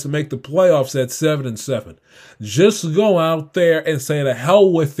you guys to make the playoffs at 7-7. Just go out there and say to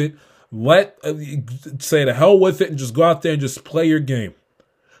hell with it. Say to hell with it and just go out there and just play your game.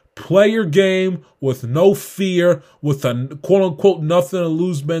 Play your game with no fear, with a quote-unquote nothing to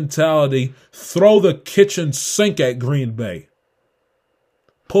lose mentality. Throw the kitchen sink at Green Bay.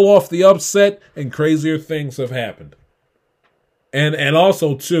 Pull off the upset, and crazier things have happened. And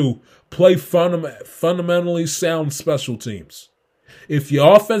also, too, play fundamentally sound special teams. If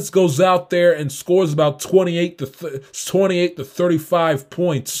your offense goes out there and scores about 28 to 35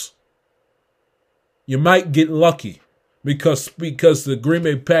 points, you might get lucky because the Green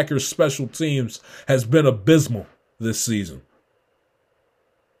Bay Packers special teams has been abysmal this season.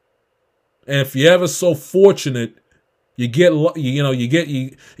 And if you're ever so fortunate, you get a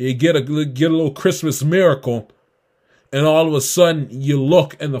little Christmas miracle. And all of a sudden, you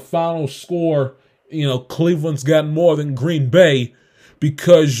look and the final score, Cleveland's got more than Green Bay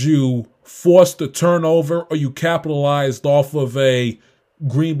because you forced a turnover or you capitalized off of a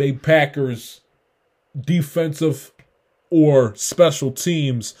Green Bay Packers defensive or special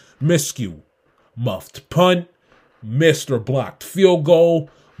teams miscue. Muffed punt, missed or blocked field goal,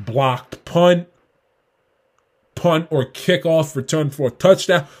 blocked punt or kickoff return for a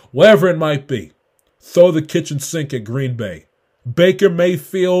touchdown, whatever it might be. Throw the kitchen sink at Green Bay. Baker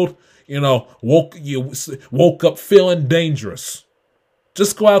Mayfield, woke up feeling dangerous.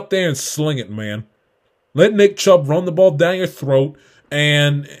 Just go out there and sling it, man. Let Nick Chubb run the ball down your throat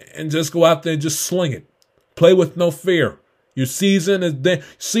and just go out there and just sling it. Play with no fear. Your season is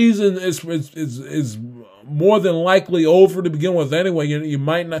more than likely over to begin with anyway. You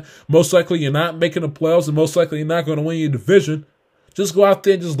might not, most likely you're not making the playoffs, and most likely you're not going to win your division. Just go out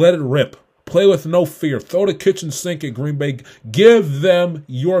there and just let it rip. Play with no fear. Throw the kitchen sink at Green Bay. Give them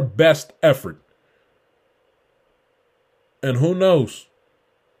your best effort. And who knows?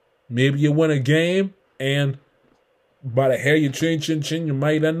 Maybe you win a game, and by the hair you chin, you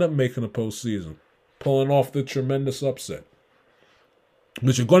might end up making a postseason. pulling off the tremendous upset.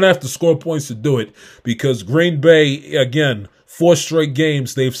 But you're going to have to score points to do it because Green Bay, again, 4 straight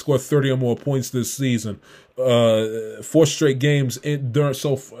games, they've scored 30 or more points this season. 4 straight games during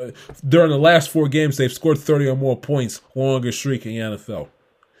the last 4 games, they've scored 30 or more points, longest streak in the NFL.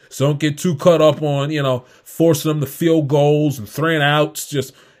 So don't get too caught up on, forcing them to field goals and 3 and outs.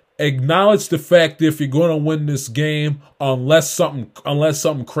 Just acknowledge the fact that if you're going to win this game, unless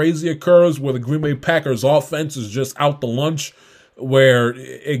something crazy occurs where the Green Bay Packers offense is just out to lunch, where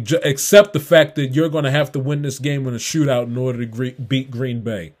accept the fact that you're going to have to win this game in a shootout in order to beat Green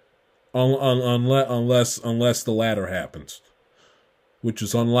Bay, unless the latter happens, which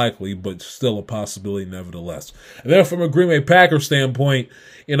is unlikely, but still a possibility nevertheless. And then from a Green Bay Packers standpoint,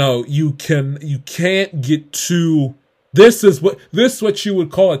 you can't get too. This is what you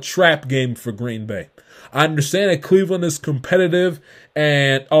would call a trap game for Green Bay. I understand that Cleveland is competitive,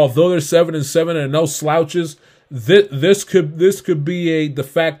 and although they're 7-7 and no slouches, this could be a de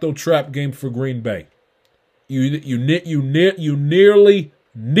facto trap game for Green Bay. You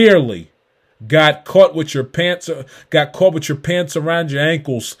nearly got caught with your pants around your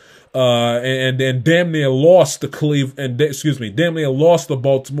ankles, and damn near lost to damn near lost to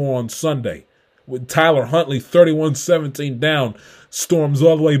Baltimore on Sunday. With Tyler Huntley 31-17 down, storms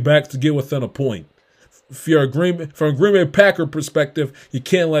all the way back to get within a point. From a Green Bay Packer perspective, you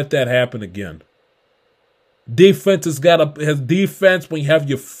can't let that happen again. Defense has defense. When you have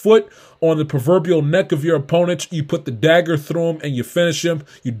your foot on the proverbial neck of your opponent, you put the dagger through him and you finish him.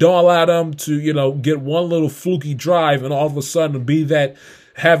 You don't allow them to, get one little fluky drive and all of a sudden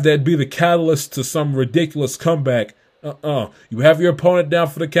have that be the catalyst to some ridiculous comeback. You have your opponent down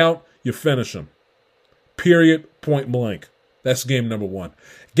for the count, you finish him. Period. Point blank. That's game number 1.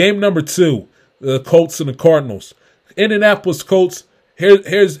 Game number 2, the Colts and the Cardinals. Indianapolis Colts.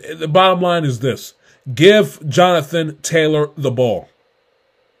 Here's the bottom line is this. Give Jonathan Taylor the ball.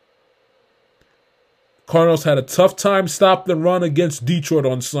 Cardinals had a tough time stopping the run against Detroit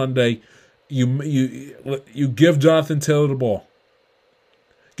on Sunday. You give Jonathan Taylor the ball.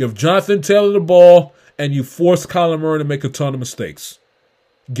 Give Jonathan Taylor the ball, and you force Kyler Murray to make a ton of mistakes.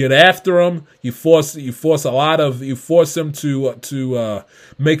 Get after him. You force him to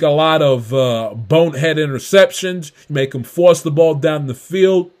make a lot of bonehead interceptions. You make him force the ball down the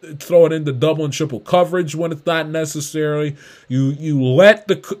field, throw it into double and triple coverage when it's not necessary.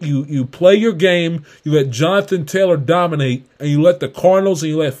 You play your game. You let Jonathan Taylor dominate, and you let the Cardinals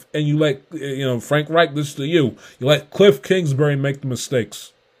and you let Frank Reich, this to you. You let Cliff Kingsbury make the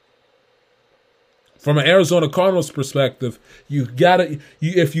mistakes. From an Arizona Cardinals perspective,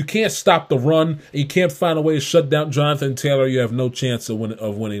 if you can't stop the run and you can't find a way to shut down Jonathan Taylor, you have no chance of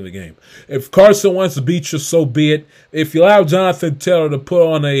winning the game. If Carson wants to beat you, so be it. If you allow Jonathan Taylor to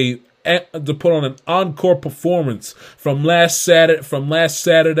put on an encore performance from last Saturday,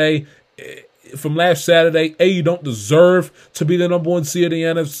 you don't deserve to be the number 1 seed in the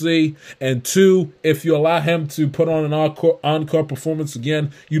NFC, and 2, if you allow him to put on an encore performance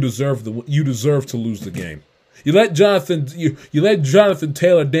again, you deserve to lose the game. You let Jonathan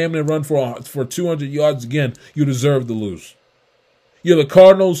Taylor damn near run for 200 yards again, you deserve to lose. You're the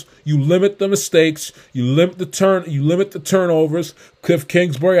Cardinals. You limit the mistakes. You limit the turnovers. Cliff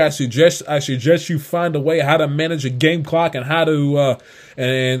Kingsbury, I suggest you find a way how to manage a game clock and how to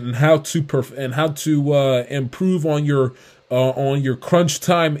improve on your crunch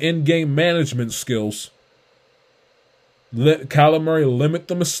time in-game management skills. Let Kyler Murray limit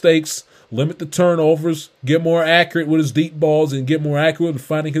the mistakes, limit the turnovers, get more accurate with his deep balls, and get more accurate with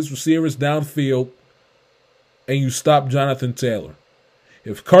finding his receivers downfield. And you stop Jonathan Taylor.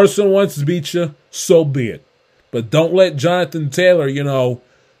 If Carson wants to beat you, so be it. But don't let Jonathan Taylor,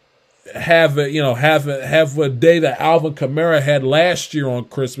 have a day that Alvin Kamara had last year on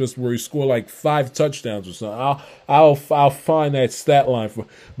Christmas, where he scored like 5 touchdowns or something. I'll find that stat line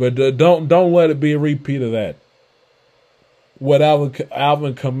but don't let it be a repeat of that. What Alvin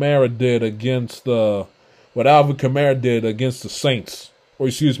Kamara did against the Saints,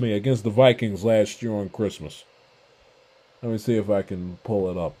 against the Vikings last year on Christmas. Let me see if I can pull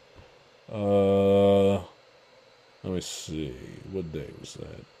it up. Let me see. What day was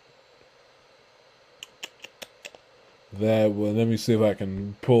that? Let me see if I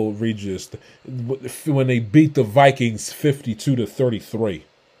can read just when they beat the Vikings 52-33.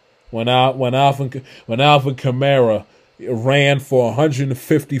 When Alvin Kamara ran for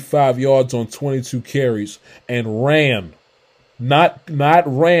 155 yards on 22 carries and ran, not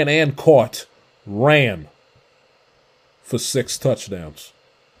ran and caught, ran for 6 touchdowns.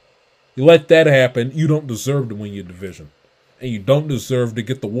 You let that happen, you don't deserve to win your division. And you don't deserve to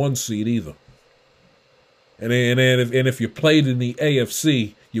get the 1 seed either. And if you played in the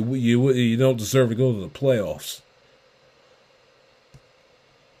AFC, you don't deserve to go to the playoffs.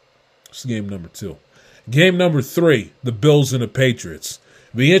 It's game number 2. Game number 3, the Bills and the Patriots.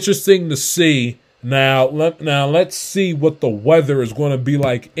 Be interesting to see. Now let's see what the weather is going to be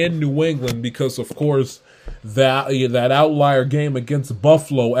like in New England, because of course that outlier game against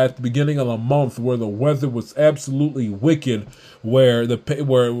Buffalo at the beginning of the month, where the weather was absolutely wicked, where it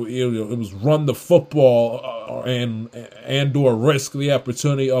was run the football and/or risk the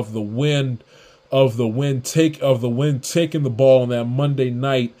opportunity of the wind taking the ball on that Monday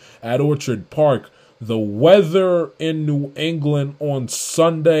night at Orchard Park. The weather in New England on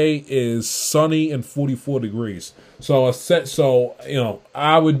Sunday is sunny and 44 degrees. So it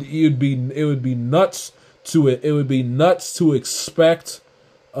would be nuts to expect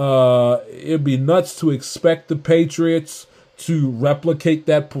the Patriots to replicate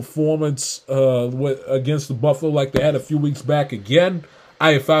that performance against the Buffalo like they had a few weeks back again.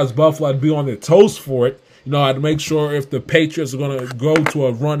 If I was Buffalo, I'd be on their toes for it. I'd make sure if the Patriots are going to go to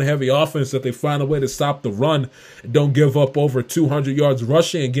a run-heavy offense, that they find a way to stop the run and don't give up over 200 yards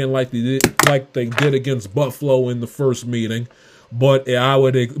rushing again like they did against Buffalo in the first meeting. But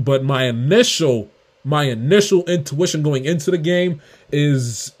my initial intuition going into the game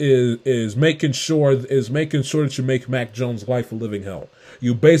is making sure that you make Mac Jones' life a living hell.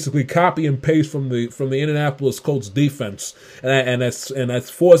 You basically copy and paste from the Indianapolis Colts defense, and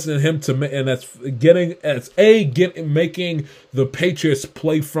that's forcing him to, and that's making the Patriots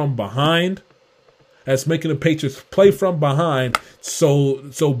play from behind. That's making the Patriots play from behind. So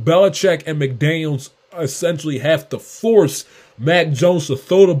Belichick and McDaniels essentially have to force Mac Jones to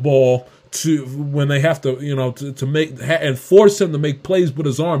throw the ball when they have to, to make and force him to make plays with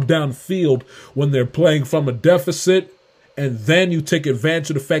his arm downfield when they're playing from a deficit. And then you take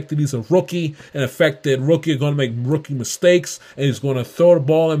advantage of the fact that he's a rookie, and the fact that rookie is going to make rookie mistakes, and he's going to throw the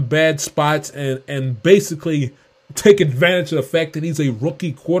ball in bad spots, and basically take advantage of the fact that he's a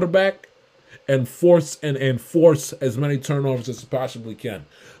rookie quarterback, and force as many turnovers as he possibly can.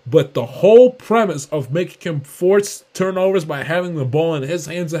 But the whole premise of making him force turnovers by having the ball in his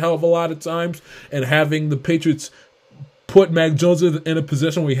hands a hell of a lot of times, and having the Patriots put Mac Jones in a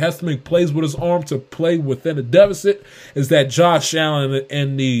position where he has to make plays with his arm to play within a deficit, is that Josh Allen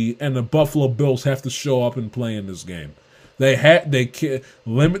and the Buffalo Bills have to show up and play in this game. They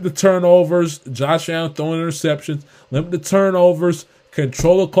limit the turnovers. Josh Allen throwing interceptions, limit the turnovers,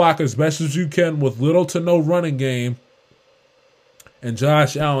 control the clock as best as you can with little to no running game, and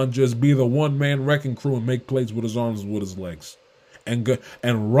Josh Allen just be the one-man wrecking crew and make plays with his arms and with his legs. And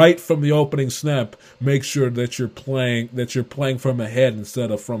right from the opening snap, make sure that you're playing from ahead instead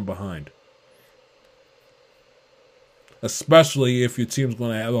of from behind. Especially if your team's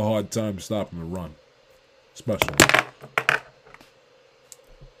going to have a hard time stopping the run. Especially.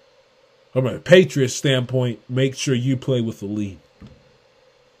 From a Patriots standpoint, make sure you play with the lead.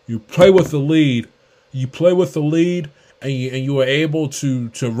 You play with the lead, and you are able to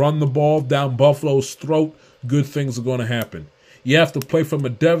run the ball down Buffalo's throat. Good things are going to happen. You have to play from a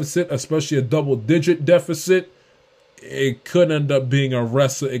deficit, especially a double-digit deficit. It could end up being a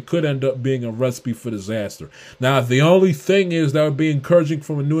recipe for disaster. Now, the only thing is that would be encouraging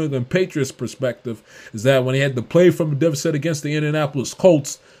from a New England Patriots perspective is that when they had to play from a deficit against the Indianapolis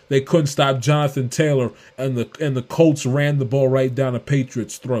Colts, they couldn't stop Jonathan Taylor, and the Colts ran the ball right down the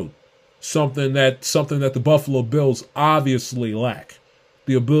Patriots' throat. Something that the Buffalo Bills obviously lack.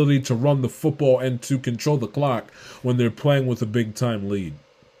 The ability to run the football and to control the clock when they're playing with a big-time lead.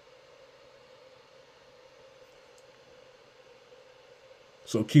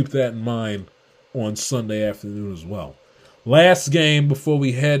 So keep that in mind on Sunday afternoon as well. Last game before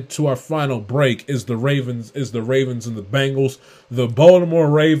we head to our final break is the Ravens and the Bengals. The Baltimore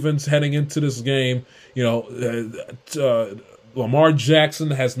Ravens heading into this game, Lamar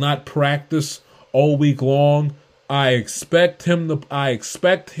Jackson has not practiced all week long. I expect him to play.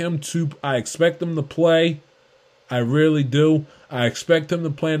 I really do. I expect him to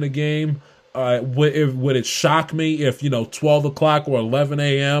play in the game. Would it shock me if 12 o'clock or 11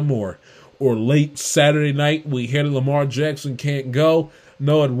 a.m. or late Saturday night we hear that Lamar Jackson can't go?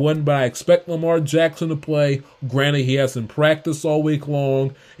 No, it wouldn't, but I expect Lamar Jackson to play. Granted, he hasn't practiced all week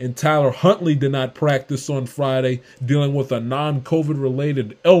long, and Tyler Huntley did not practice on Friday, dealing with a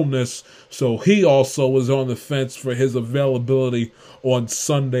non-COVID-related illness, so he also was on the fence for his availability on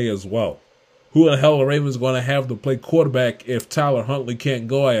Sunday as well. Who the hell the Ravens going to have to play quarterback if Tyler Huntley can't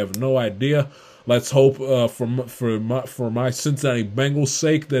go? I have no idea. Let's hope for my Cincinnati Bengals'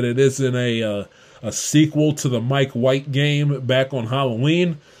 sake that it isn't a sequel to the Mike White game back on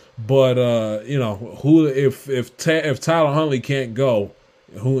Halloween. But you know, who if Tyler Huntley can't go,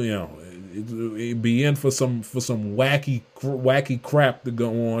 who, you know, it'd be in for some wacky crap to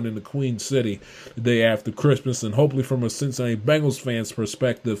go on in the Queen City the day after Christmas, and hopefully from a Cincinnati Bengals fans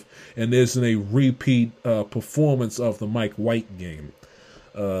perspective, and isn't a repeat performance of the Mike White game.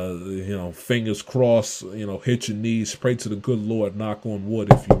 You know, fingers crossed, you know, hit your knees, pray to the good Lord, knock on wood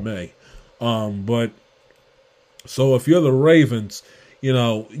if you may. But so if you're the Ravens, you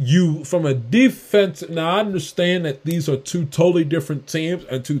know, you from a defense, now I understand that these are two totally different teams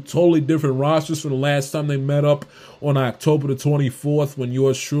and two totally different rosters from the last time they met up on October the 24th when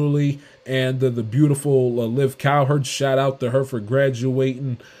yours truly and the beautiful Liv Cowherd, shout out to her for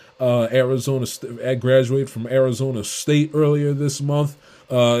graduating graduated from Arizona State earlier this month.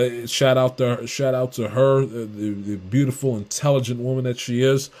 Shout out to her, the beautiful, intelligent woman that she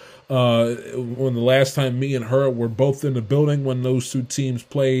is. When the last time me and her were both in the building when those two teams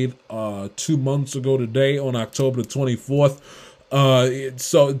played 2 months ago today on October the 24th.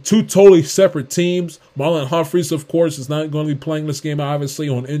 So two totally separate teams. Marlon Humphreys, of course, is not going to be playing this game, obviously,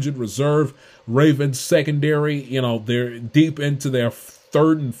 on injured reserve. Ravens secondary, you know, they're deep into their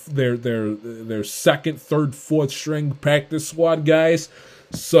second, third, fourth string practice squad guys.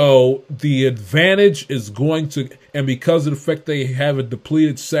 So the advantage is going to, and because of the fact they have a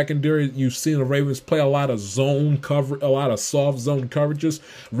depleted secondary, you've seen the Ravens play a lot of zone cover, a lot of soft zone coverages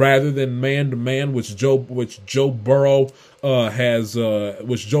rather than man to man, which Joe Burrow has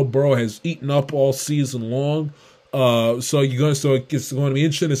eaten up all season long. So it's going to be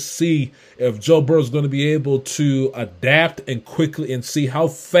interesting to see if Joe Burrow is going to be able to adapt and quickly and see how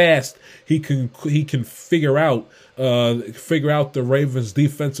fast he can figure out the Ravens'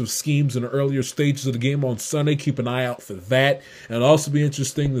 defensive schemes in the earlier stages of the game on Sunday. Keep an eye out for that, and it'll also be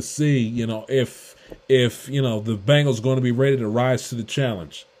interesting to see, you know, if you know the Bengals are going to be ready to rise to the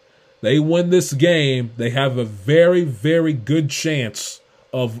challenge. They win this game, they have a very, very good chance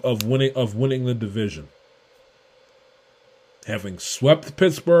of winning the division. Having swept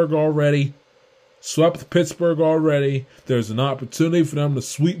Pittsburgh already, there's an opportunity for them to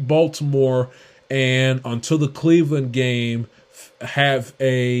sweep Baltimore, and until the Cleveland game, have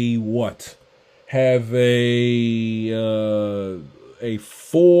a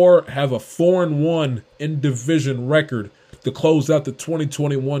 4-1 in division record to close out the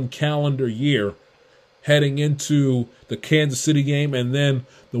 2021 calendar year, heading into the Kansas City game, and then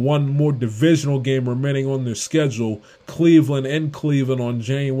the one more divisional game remaining on their schedule, Cleveland on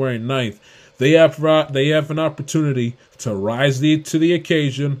January 9th. They have an opportunity to rise to the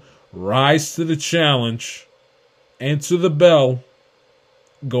occasion, rise to the challenge, answer the bell,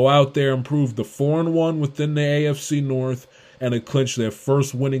 go out there and prove the 4-1 within the AFC North, and to clinch their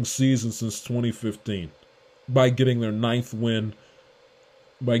first winning season since 2015 by getting their ninth win.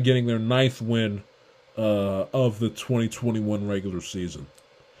 Of the 2021 regular season.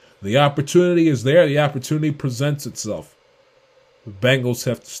 The opportunity is there. The opportunity presents itself. The Bengals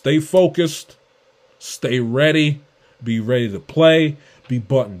have to stay focused, stay ready, be ready to play, be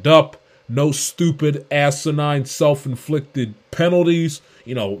buttoned up. No stupid, asinine, self-inflicted penalties.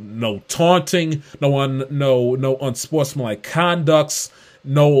 You know, no taunting, no unsportsmanlike conducts.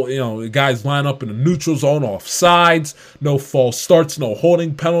 No, you know, guys line up in the neutral zone off sides. No false starts, no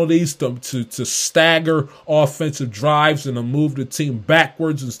holding penalties to stagger offensive drives and to move the team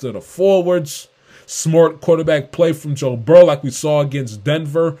backwards instead of forwards. Smart quarterback play from Joe Burrow like we saw against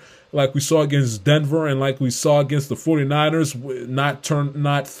Denver. And like we saw against the 49ers,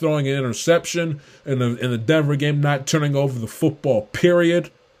 not throwing an interception in the Denver game, not turning over the football,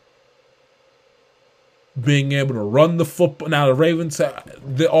 period. Being able to run the football. Now, the Ravens,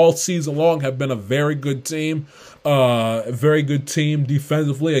 all season long, have been a very good team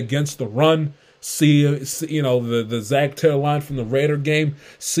defensively against the run. See you know, the Zach Taylor line from the Raider game.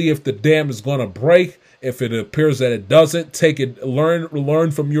 See if the dam is going to break. If it appears that it doesn't, learn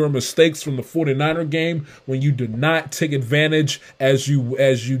from your mistakes from the 49er game when you did not take advantage as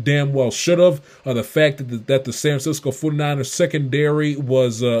you damn well should have of the fact that the San Francisco 49ers secondary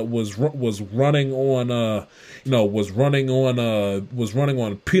was running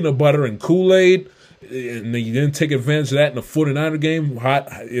on peanut butter and Kool-Aid. And you didn't take advantage of that in the 49er game.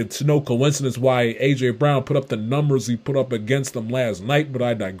 It's no coincidence why A.J. Brown put up the numbers he put up against them last night, but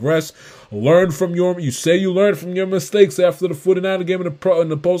I digress. You learned from your mistakes after the 49er game in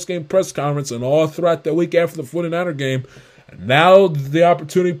the post-game press conference and all throughout the week after the 49er game. Now the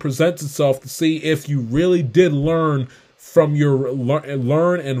opportunity presents itself to see if you really did learn from your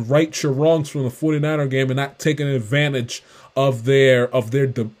learn and right your wrongs from the 49er game and not taking advantage of their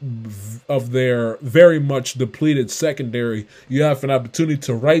very much depleted secondary. You have an opportunity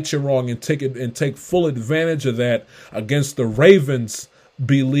to right your wrong and take full advantage of that against the Ravens,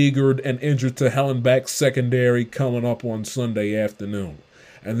 beleaguered and injured to hell and back secondary coming up on Sunday afternoon.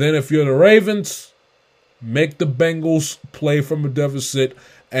 And then if you're the Ravens, make the Bengals play from a deficit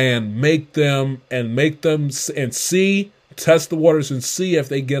and test the waters and see if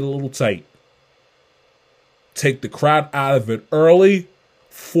they get a little tight. Take the crowd out of it early,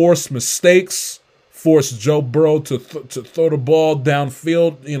 force mistakes, force Joe Burrow to throw the ball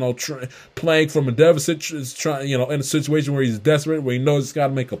downfield, playing from a deficit, in a situation where he's desperate, where he knows he's got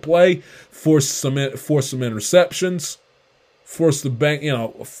to make a play, force some interceptions, force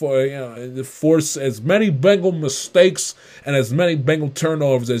as many Bengal mistakes and as many Bengal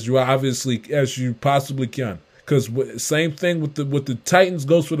turnovers as you possibly can. Because same thing with the Titans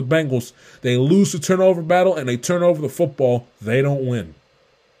goes for the Bengals. They lose the turnover battle and they turn over the football. They don't win.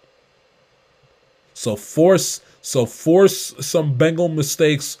 So force some Bengal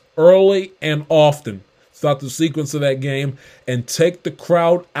mistakes early and often throughout the sequence of that game, and take the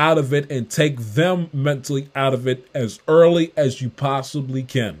crowd out of it and take them mentally out of it as early as you possibly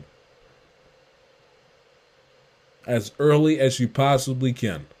can. As early as you possibly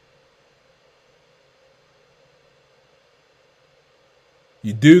can.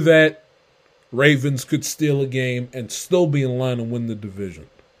 You do that, Ravens could steal a game and still be in line to win the division.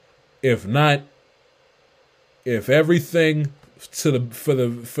 If not, if everything for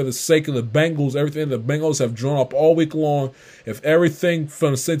the sake of the Bengals, everything the Bengals have drawn up all week long, if everything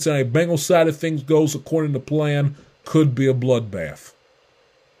from the Cincinnati Bengals side of things goes according to plan, could be a bloodbath.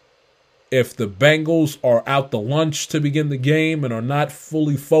 If the Bengals are out to lunch to begin the game and are not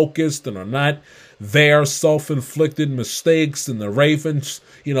fully focused and are not their self-inflicted mistakes, and the Ravens,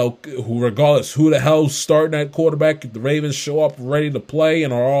 who regardless who the hell's starting at quarterback, if the Ravens show up ready to play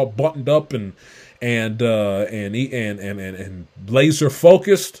and are all buttoned up and laser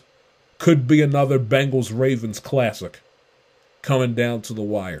focused, could be another Bengals-Ravens classic coming down to the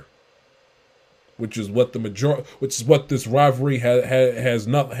wire. Which is what this rivalry has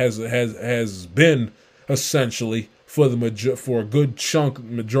been essentially for a good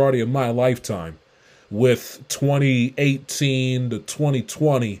majority of my lifetime, with 2018 to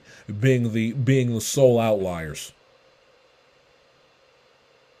 2020 being the sole outliers.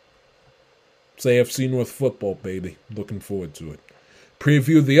 It's AFC North football, baby. Looking forward to it.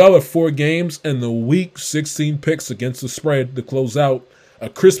 Preview the other 4 games and the Week 16 picks against the spread to close out a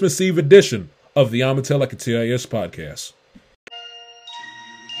Christmas Eve edition of the Amatel TIS podcast.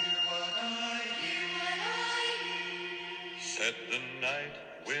 Said the night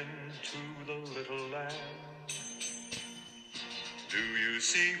wind to the little lamb, do you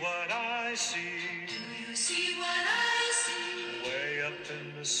see what I see? Do you see what I see? Way up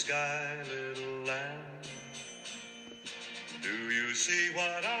in the sky, little lamb. Do you see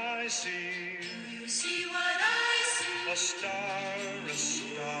what I see? Do you see what I see? A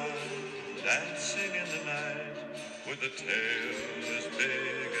star, dancing in the night, with a tail as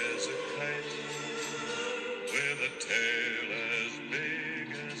big as a kite. With a tail as big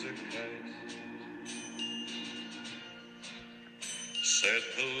as a kite. Said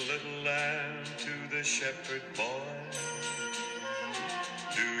the little lamb to the shepherd boy,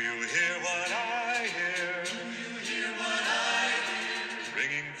 do you hear what I hear? Do you hear what I hear?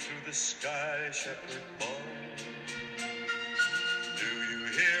 Ringing through the sky, shepherd boy. Do you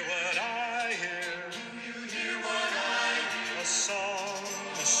hear what I hear? Do you hear what I hear? A song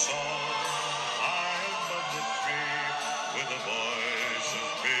high above the tree, with a voice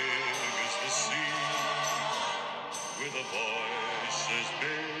as big as the sea. With a voice as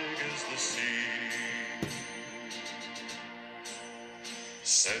big as the sea.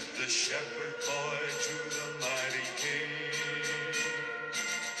 Said the shepherd boy to the mighty king,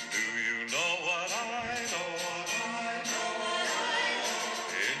 do you know what I know?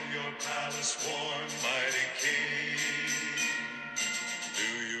 In your palace warm, mighty king, do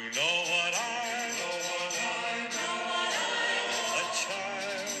you know what I know? A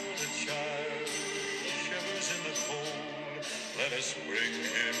child shivers in the cold. Let us bring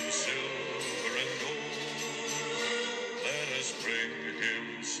him silver and gold. Let us bring him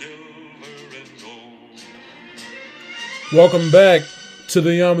silver and gold. Welcome back to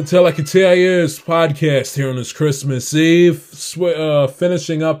the Amatel TIS podcast here on this Christmas Eve.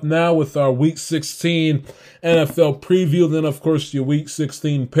 Finishing up now with our Week 16 NFL preview. Then, of course, your Week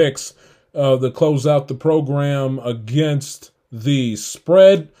 16 picks to close out the program against the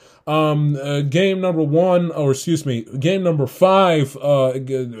spread. Game number one, or excuse me, game number five,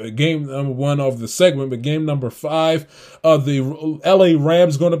 game number one of the segment, but game number five, the LA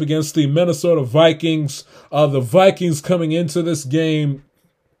Rams going up against the Minnesota Vikings. The Vikings coming into this game,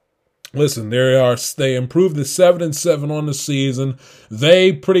 listen, they improved to 7-7 on the season.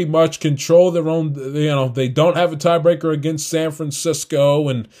 They pretty much control their own, they don't have a tiebreaker against San Francisco,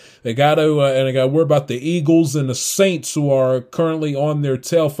 and they got to worry about the Eagles and the Saints, who are currently on their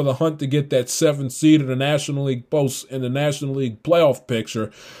tail for the hunt to get that 7th seed in the National League playoff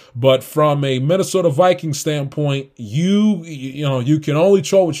picture. But from a Minnesota Vikings standpoint, you can only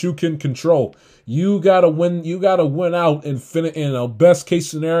control what you can control. You gotta win. You gotta win out and finish. In a best case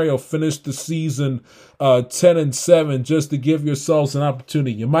scenario, finish the season 10-7, just to give yourselves an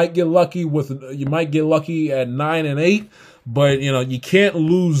opportunity. You might get lucky at 9-8, but you can't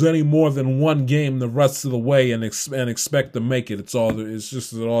lose any more than one game the rest of the way and expect to make it. It's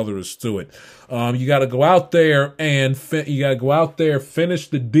just all there is to it. You got to go out there and finish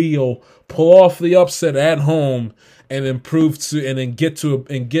the deal, pull off the upset at home, and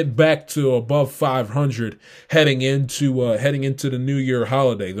get back to above 500 heading into the New Year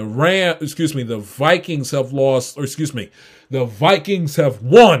holiday. The Vikings have won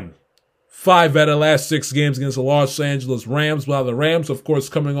 5 out of the last 6 games against the Los Angeles Rams, while the Rams, of course,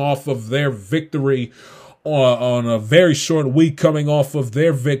 coming off of their victory on a very short week, coming off of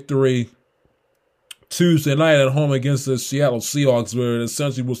their victory Tuesday night at home against the Seattle Seahawks, where it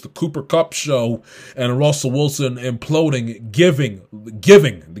essentially was the Cooper Kupp show and Russell Wilson imploding, giving.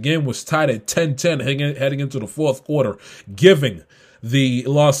 The game was tied at 10-10 heading into the fourth quarter, giving the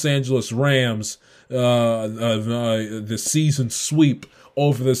Los Angeles Rams the season sweep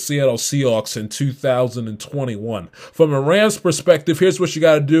over the Seattle Seahawks in 2021. From a Rams perspective, here's what you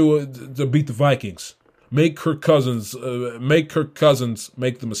got to do to beat the Vikings. Make Kirk Cousins make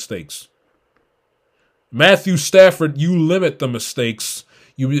the mistakes. Matthew Stafford, you limit the mistakes.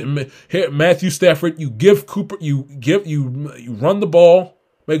 Matthew Stafford, you run the ball.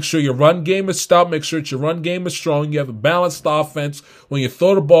 Make sure your run game is stout. Make sure that your run game is strong. You have a balanced offense. When you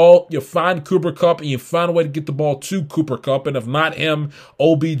throw the ball, you find Cooper Kupp and you find a way to get the ball to Cooper Kupp. And if not him,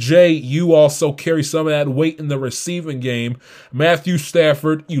 OBJ, you also carry some of that weight in the receiving game. Matthew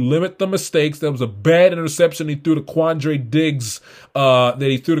Stafford, you limit the mistakes. There was a bad interception he threw to Quandre Diggs.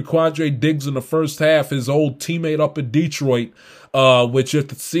 In the first half, his old teammate up in Detroit. Which if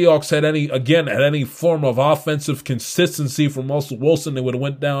the Seahawks had any form of offensive consistency from Russell Wilson, they would have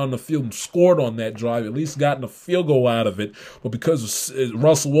went down the field and scored on that drive, at least gotten a field goal out of it. But because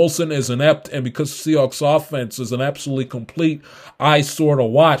Russell Wilson is inept and because the Seahawks offense is an absolutely complete eyesore to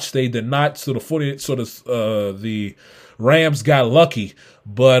watch, they did not. The Rams got lucky.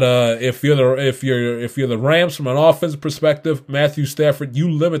 But if you're the Rams from an offensive perspective, Matthew Stafford, you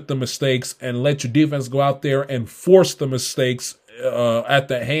limit the mistakes and let your defense go out there and force the mistakes at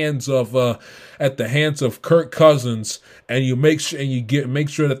the hands of Kirk Cousins, and you make sure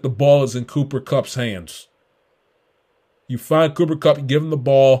that the ball is in Cooper Kupp's hands. You find Cooper Kupp, you give him the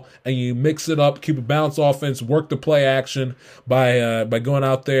ball, and you mix it up, keep a balanced offense, work the play action by going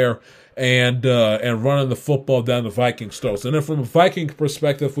out there and running the football down the Vikings' throats. And then from a Viking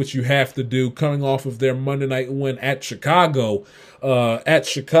perspective, which you have to do, coming off of their Monday night win at Chicago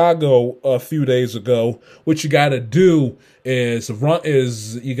a few days ago, what you got to do is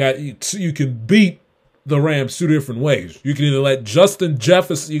you can beat the Rams 2 different ways. You can either let Justin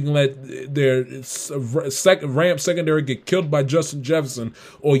Jefferson, you can let their Rams secondary get killed by Justin Jefferson,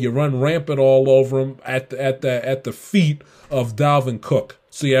 or you run rampant all over them at the feet of Dalvin Cook.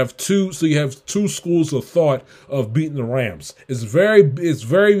 So you have two schools of thought of beating the Rams. It's very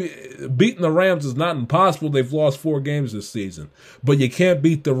beating the Rams is not impossible. They've lost 4 games this season, but you can't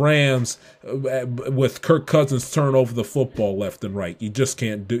beat the Rams with Kirk Cousins turn over the football left and right. You just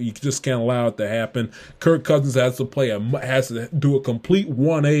can't allow it to happen. Kirk Cousins has to do a complete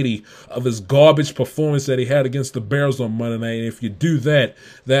 180 of his garbage performance that he had against the Bears on Monday night. And if you do that,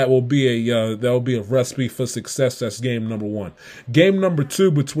 that will be a recipe for success. That's game number 1. Game number 2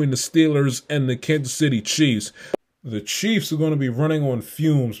 between the Steelers and the Kansas City Chiefs. The Chiefs are going to be running on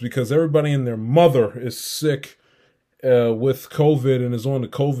fumes because everybody and their mother is sick with COVID and is on the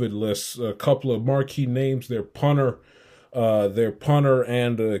COVID list. A couple of marquee names: their punter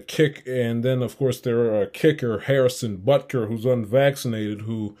and kick, and then of course their kicker Harrison Butker, who's unvaccinated,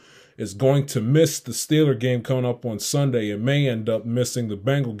 who is going to miss the Steeler game coming up on Sunday and may end up missing the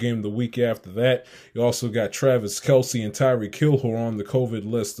Bengal game the week after that. You also got Travis Kelce and Tyreek Hill who are on the COVID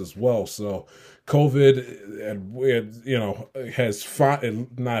list as well. So COVID, has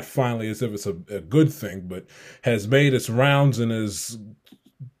not finally, as if it's a good thing, but has made its rounds and is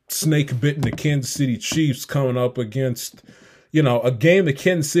snake bitten the Kansas City Chiefs coming up against, a game that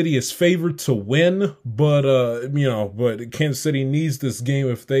Kansas City is favored to win, but Kansas City needs this game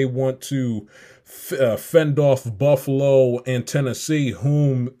if they want to fend off Buffalo and Tennessee,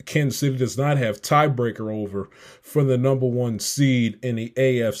 whom Kansas City does not have tiebreaker over for the number 1 seed in the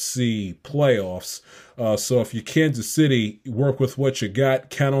AFC playoffs. So if you're Kansas City, work with what you got.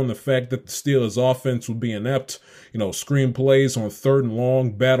 Count on the fact that the Steelers' offense will be inept. Screen plays on 3rd and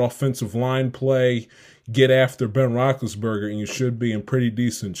long, bad offensive line play. Get after Ben Roethlisberger, and you should be in pretty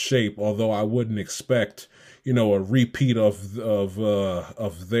decent shape. Although I wouldn't expect, a repeat of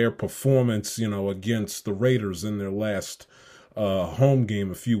their performance, against the Raiders in their last home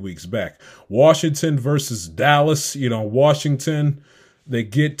game a few weeks back. Washington versus Dallas. Washington, they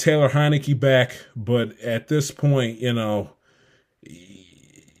get Taylor Heineke back, but at this point, you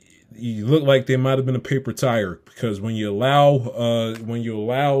look like they might have been a paper tiger, because when you allow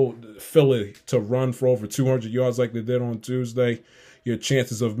Philly to run for over 200 yards like they did on Tuesday, your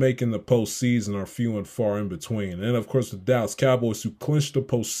chances of making the postseason are few and far in between. And of course, the Dallas Cowboys, who clinched the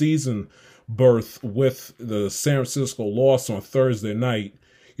postseason berth with the San Francisco loss on Thursday night,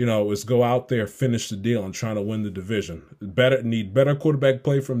 is go out there, finish the deal, and trying to win the division. Need better quarterback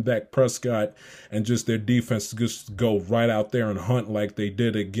play from Dak Prescott, and just their defense to just go right out there and hunt like they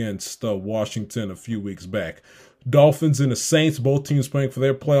did against Washington a few weeks back. Dolphins and the Saints, both teams playing for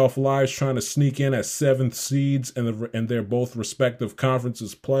their playoff lives, trying to sneak in as 7th seeds in their both respective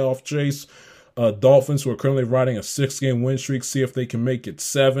conferences playoff chase. Dolphins, who are currently riding a 6-game win streak, see if they can make it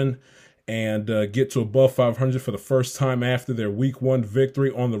 7 and get to above 500 for the first time after their Week 1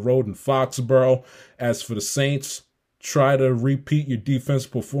 victory on the road in Foxborough. As for the Saints, try to repeat your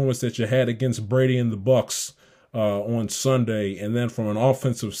defensive performance that you had against Brady and the Bucs on Sunday, and then from an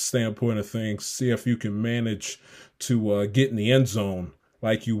offensive standpoint of things, see if you can manage to get in the end zone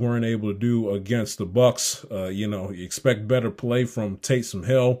like you weren't able to do against the Bucs. You expect better play from Taysom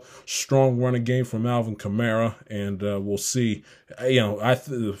Hill, strong running game from Alvin Kamara, and we'll see.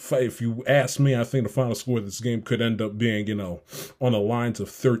 If you ask me, I think the final score of this game could end up being, on the lines of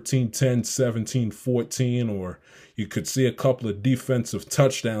 13-10, 17-14, or you could see a couple of defensive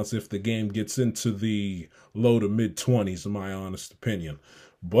touchdowns if the game gets into the low to mid-20s, in my honest opinion.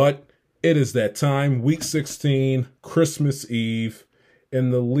 But it is that time, Week 16, Christmas Eve.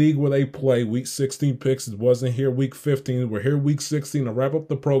 In the league where they play, Week 16 picks. It wasn't here Week 15. We're here Week 16 to wrap up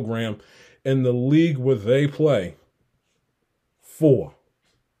the program. In the league where they play, 4.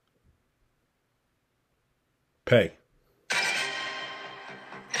 Pay.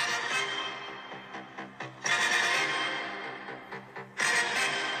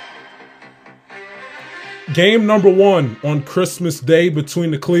 Game number 1 on Christmas Day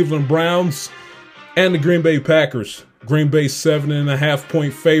between the Cleveland Browns and the Green Bay Packers. Green Bay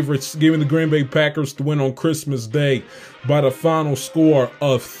 7.5-point favorites, giving the Green Bay Packers to win on Christmas Day by the final score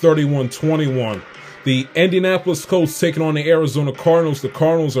of 31-21. The Indianapolis Colts taking on the Arizona Cardinals. The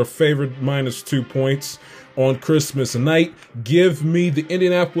Cardinals are favored -2 points on Christmas night. Give me the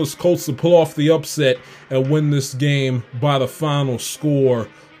Indianapolis Colts to pull off the upset and win this game by the final score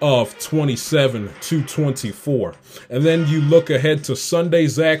of 27-24. And then you look ahead to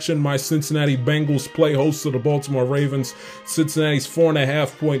Sunday's action. My Cincinnati Bengals play host to the Baltimore Ravens. Cincinnati's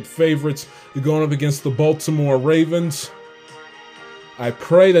 4.5-point favorites. You're going up against the Baltimore Ravens. I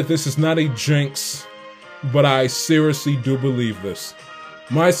pray that this is not a jinx, but I seriously do believe this.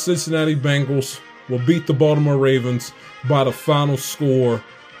 My Cincinnati Bengals will beat the Baltimore Ravens by the final score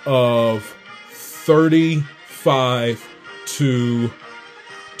of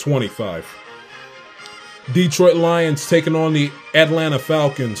 35-25. Detroit Lions taking on the Atlanta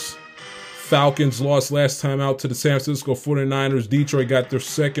Falcons. Falcons lost last time out to the San Francisco 49ers. Detroit got their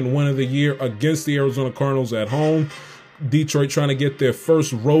 2nd win of the year against the Arizona Cardinals at home. Detroit trying to get their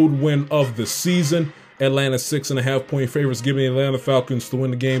first road win of the season. Atlanta 6.5-point favorites, giving the Atlanta Falcons to win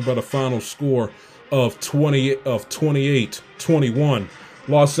the game by the final score of 28-21.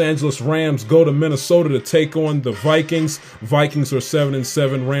 Los Angeles Rams go to Minnesota to take on the Vikings. Vikings are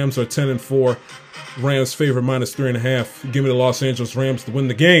 7-7. Rams are 10-4. Rams favorite -3.5. Give me the Los Angeles Rams to win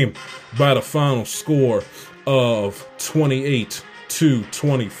the game by the final score of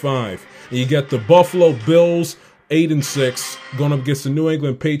 28-25. And you get the Buffalo Bills 8-6 going up against the New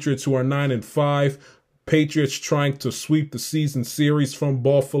England Patriots, who are 9-5. Patriots trying to sweep the season series from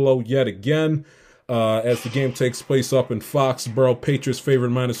Buffalo yet again. As the game takes place up in Foxborough, Patriots favored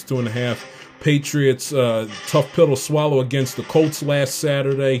 -2.5. Patriots, tough pill to swallow against the Colts last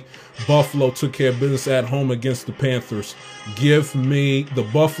Saturday. Buffalo took care of business at home against the Panthers. Give me the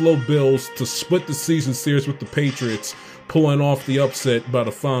Buffalo Bills to split the season series with the Patriots, pulling off the upset by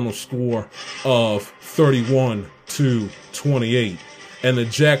the final score of 31-28. And the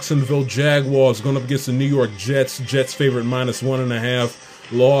Jacksonville Jaguars going up against the New York Jets. Jets favorite -1.5.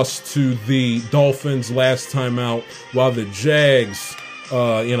 Lost to the Dolphins last time out, while the Jags,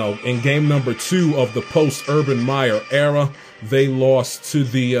 in game number 2 of the post-Urban Meyer era, they lost to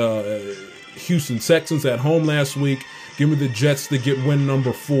the Houston Texans at home last week. Give me the Jets to get win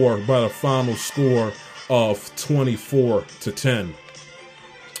number 4 by the final score of 24-10.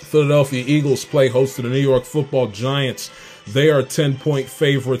 Philadelphia Eagles play host to the New York Football Giants. They are 10-point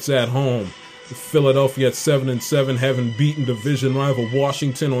favorites at home. Philadelphia at 7-7, having beaten division rival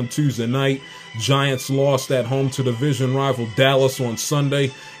Washington on Tuesday night. Giants lost at home to division rival Dallas on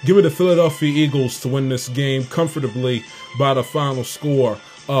Sunday. Give me the Philadelphia Eagles to win this game comfortably by the final score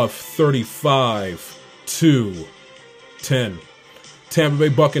of 35-10. Tampa Bay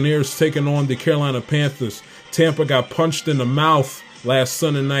Buccaneers taking on the Carolina Panthers. Tampa got punched in the mouth last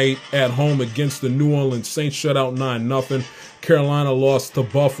Sunday night at home against the New Orleans Saints, shutout 9-0. Carolina lost to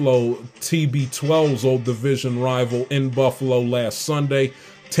Buffalo, TB12's old division rival in Buffalo last Sunday.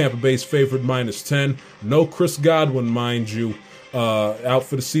 Tampa Bay's favorite -10. No Chris Godwin, mind you, out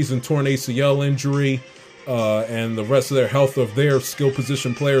for the season, torn ACL injury, and the rest of their health of their skill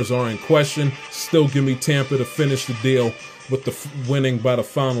position players are in question. Still give me Tampa to finish the deal with the winning by the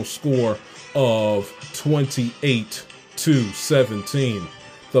final score of 28-17.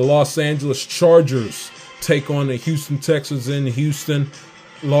 The Los Angeles Chargers take on the Houston Texans in Houston.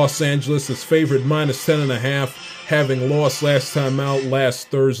 Los Angeles is favored -10.5, having lost last time out last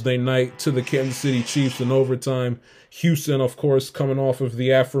Thursday night to the Kansas City Chiefs in overtime. Houston, of course, coming off of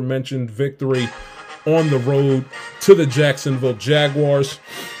the aforementioned victory on the road to the Jacksonville Jaguars.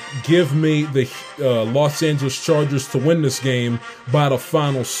 Give me the Los Angeles Chargers to win this game by the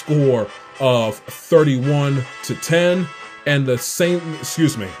final score of 31-10, and the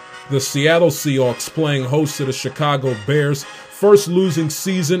Seattle Seahawks playing host to the Chicago Bears. First losing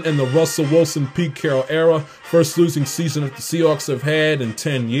season in the Russell Wilson, Pete Carroll era. First losing season that the Seahawks have had in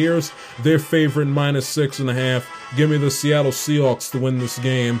 10 years. They're favored -6.5. Give me the Seattle Seahawks to win this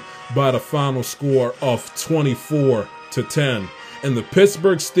game by the final score of 24-10. And the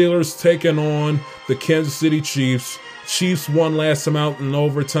Pittsburgh Steelers taking on the Kansas City Chiefs. Chiefs won last time out in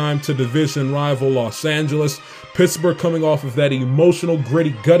overtime to division rival Los Angeles. Pittsburgh coming off of that emotional,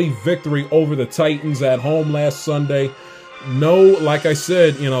 gritty, gutty victory over the Titans at home last Sunday. No, like I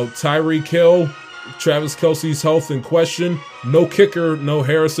said, Tyreek Hill, Travis Kelce's health in question. No kicker, no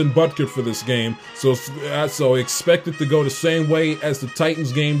Harrison Butker for this game. So expect it to go the same way as the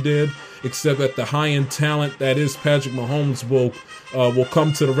Titans game did, except that the high-end talent that is Patrick Mahomes will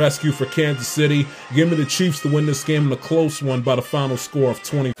come to the rescue for Kansas City. Give me the Chiefs to win this game in a close one by the final score of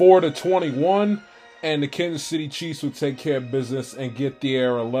 24-21. And the Kansas City Chiefs will take care of business and get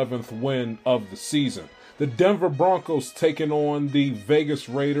their 11th win of the season. The Denver Broncos taking on the Vegas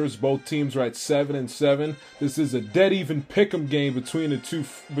Raiders. Both teams are at 7-7. This is a dead-even pick'em game between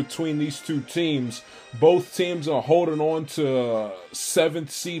these two teams. Both teams are holding on to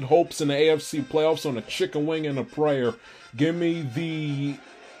 7th seed hopes in the AFC playoffs on a chicken wing and a prayer. Give me the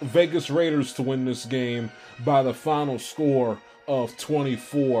Vegas Raiders to win this game by the final score of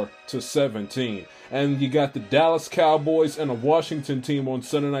 24-17. And you got the Dallas Cowboys and a Washington team on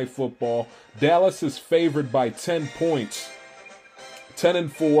Sunday Night Football. Dallas is favored by 10 points.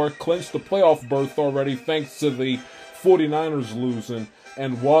 10-4, clinched the playoff berth already thanks to the 49ers losing.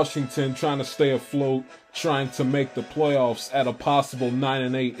 And Washington trying to stay afloat, trying to make the playoffs at a possible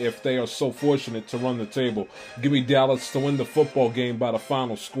 9-8 if they are so fortunate to run the table. Give me Dallas to win the football game by the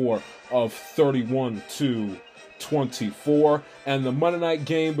final score of 31-24. And the Monday night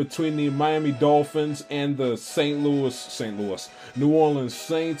game between the Miami Dolphins and the New Orleans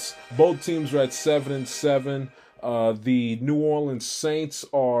Saints. Both teams are at 7-7. The New Orleans Saints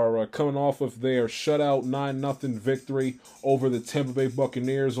are coming off of their shutout 9-0 victory over the Tampa Bay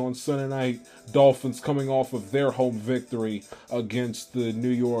Buccaneers on Sunday night. Dolphins coming off of their home victory against the New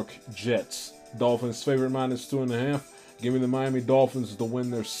York Jets. Dolphins favorite -2.5. Give me the Miami Dolphins to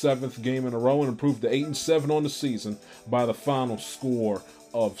win their 7th game in a row and improve to 8-7 on the season by the final score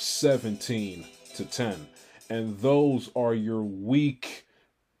of 17-10. And those are your week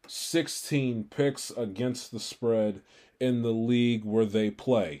 16 picks against the spread in the league where they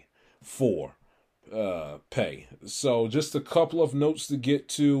play for pay. So just a couple of notes to get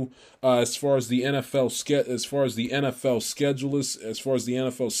to as far as the NFL schedule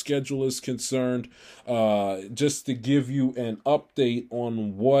is concerned. Just to give you an update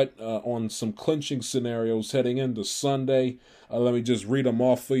on on some clinching scenarios heading into Sunday. Let me just read them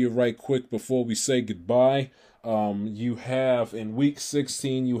off for you right quick before we say goodbye. You have in week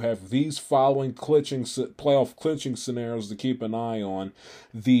 16, you have these following playoff clinching scenarios to keep an eye on.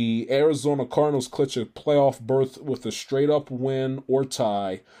 The Arizona Cardinals clinch a playoff berth with a straight up win or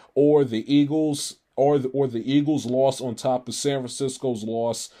tie, or the Eagles the Eagles' loss on top of San Francisco's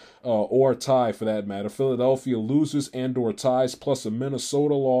loss, or tie for that matter. Philadelphia loses and or ties plus a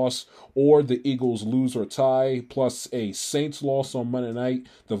Minnesota loss, or the Eagles lose or tie plus a Saints loss on Monday night.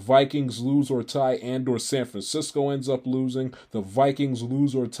 The Vikings lose or tie and or San Francisco ends up losing. The Vikings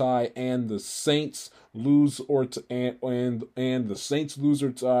lose or tie and the Saints lose or and the Saints lose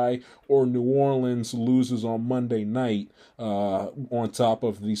or tie, or New Orleans loses on Monday night on top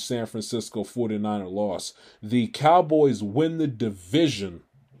of the San Francisco 49er loss. The Cowboys win the division,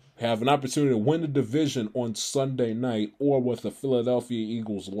 have an opportunity to win the division on Sunday night, or with the Philadelphia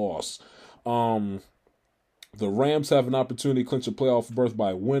Eagles loss. The Rams have an opportunity to clinch a playoff berth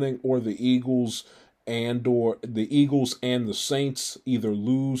by winning, or the Eagles and the Saints either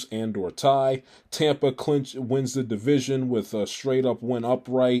lose and or tie. Tampa wins the division with a straight up win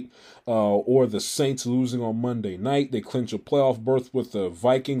upright, or the Saints losing on Monday night. They clinch a playoff berth with a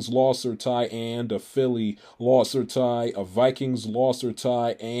Vikings loss or tie and a Philly loss or tie, a Vikings loss or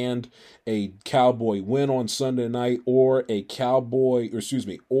tie and a Cowboy win on Sunday night, or a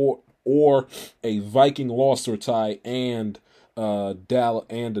a Viking loss or tie and a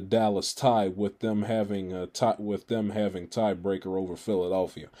Dallas tie, with them having tiebreaker over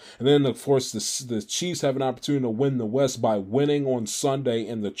Philadelphia. And then of course the Chiefs have an opportunity to win the West by winning on Sunday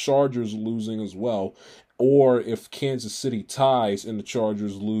and the Chargers losing as well. Or if Kansas City ties and the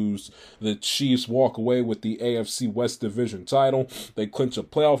Chargers lose, the Chiefs walk away with the AFC West Division title. They clinch a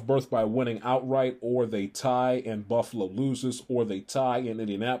playoff berth by winning outright, or they tie and Buffalo loses, or they tie and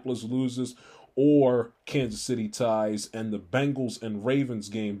Indianapolis loses, or Kansas City ties and the Bengals and Ravens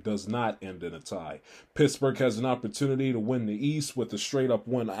game does not end in a tie. Pittsburgh has an opportunity to win the East with a straight-up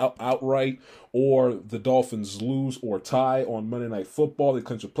win outright, or the Dolphins lose or tie on Monday Night Football. They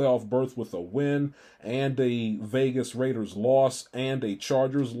clinch a playoff berth with a win and a Vegas Raiders loss and a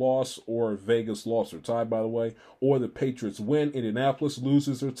Chargers loss, or Vegas loss or tie, by the way, or the Patriots win. Indianapolis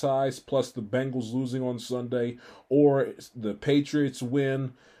loses or ties, plus the Bengals losing on Sunday, or the Patriots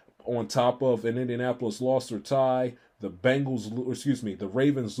win on top of an Indianapolis loss or tie, the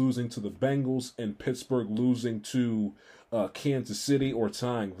Ravens losing to the Bengals, and Pittsburgh losing to Kansas City or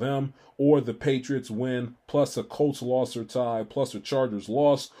tying them, or the Patriots win plus a Colts loss or tie plus a Chargers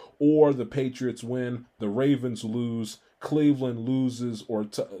loss, or the Patriots win, the Ravens lose, Cleveland loses or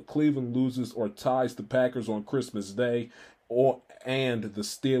ties the Packers on Christmas Day, and the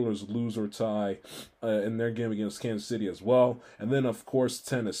Steelers lose or tie in their game against Kansas City as well. And then, of course,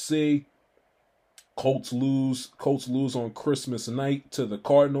 Tennessee, Colts lose on Christmas night to the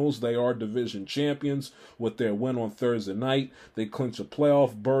Cardinals. They are division champions with their win on Thursday night. They clinch a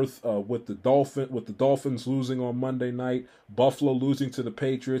playoff berth with the Dolphins losing on Monday night, Buffalo losing to the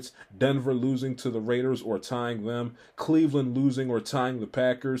Patriots, Denver losing to the Raiders or tying them, Cleveland losing or tying the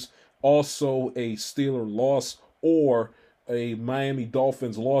Packers, also a Steeler loss, or a Miami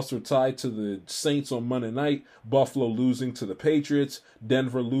Dolphins loss or tie to the Saints on Monday night, Buffalo losing to the Patriots,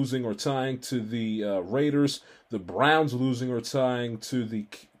 Denver losing or tying to the Raiders, the Browns losing or tying to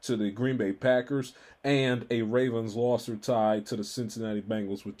the Green Bay Packers, and a Ravens loss or tie to the Cincinnati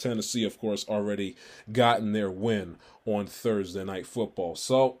Bengals, with Tennessee, of course, already gotten their win on Thursday Night Football.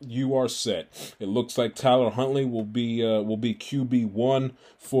 So you are set. It looks like Tyler Huntley will be QB1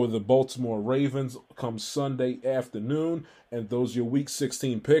 for the Baltimore Ravens come Sunday afternoon. And those are your Week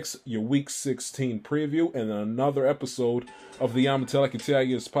 16 picks, your Week 16 preview, and another episode of the Amatelic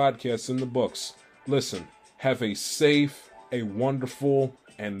Italians podcast in the books. Listen, have a safe, a wonderful,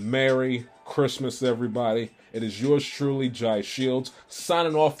 and Merry Christmas, everybody. It is yours truly, Jai Shields,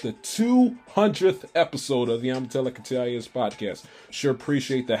 signing off the 200th episode of the Amatelic Italians podcast. Sure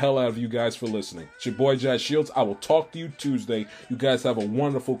appreciate the hell out of you guys for listening. It's your boy, Jai Shields. I will talk to you Tuesday. You guys have a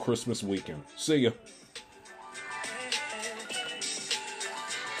wonderful Christmas weekend. See ya.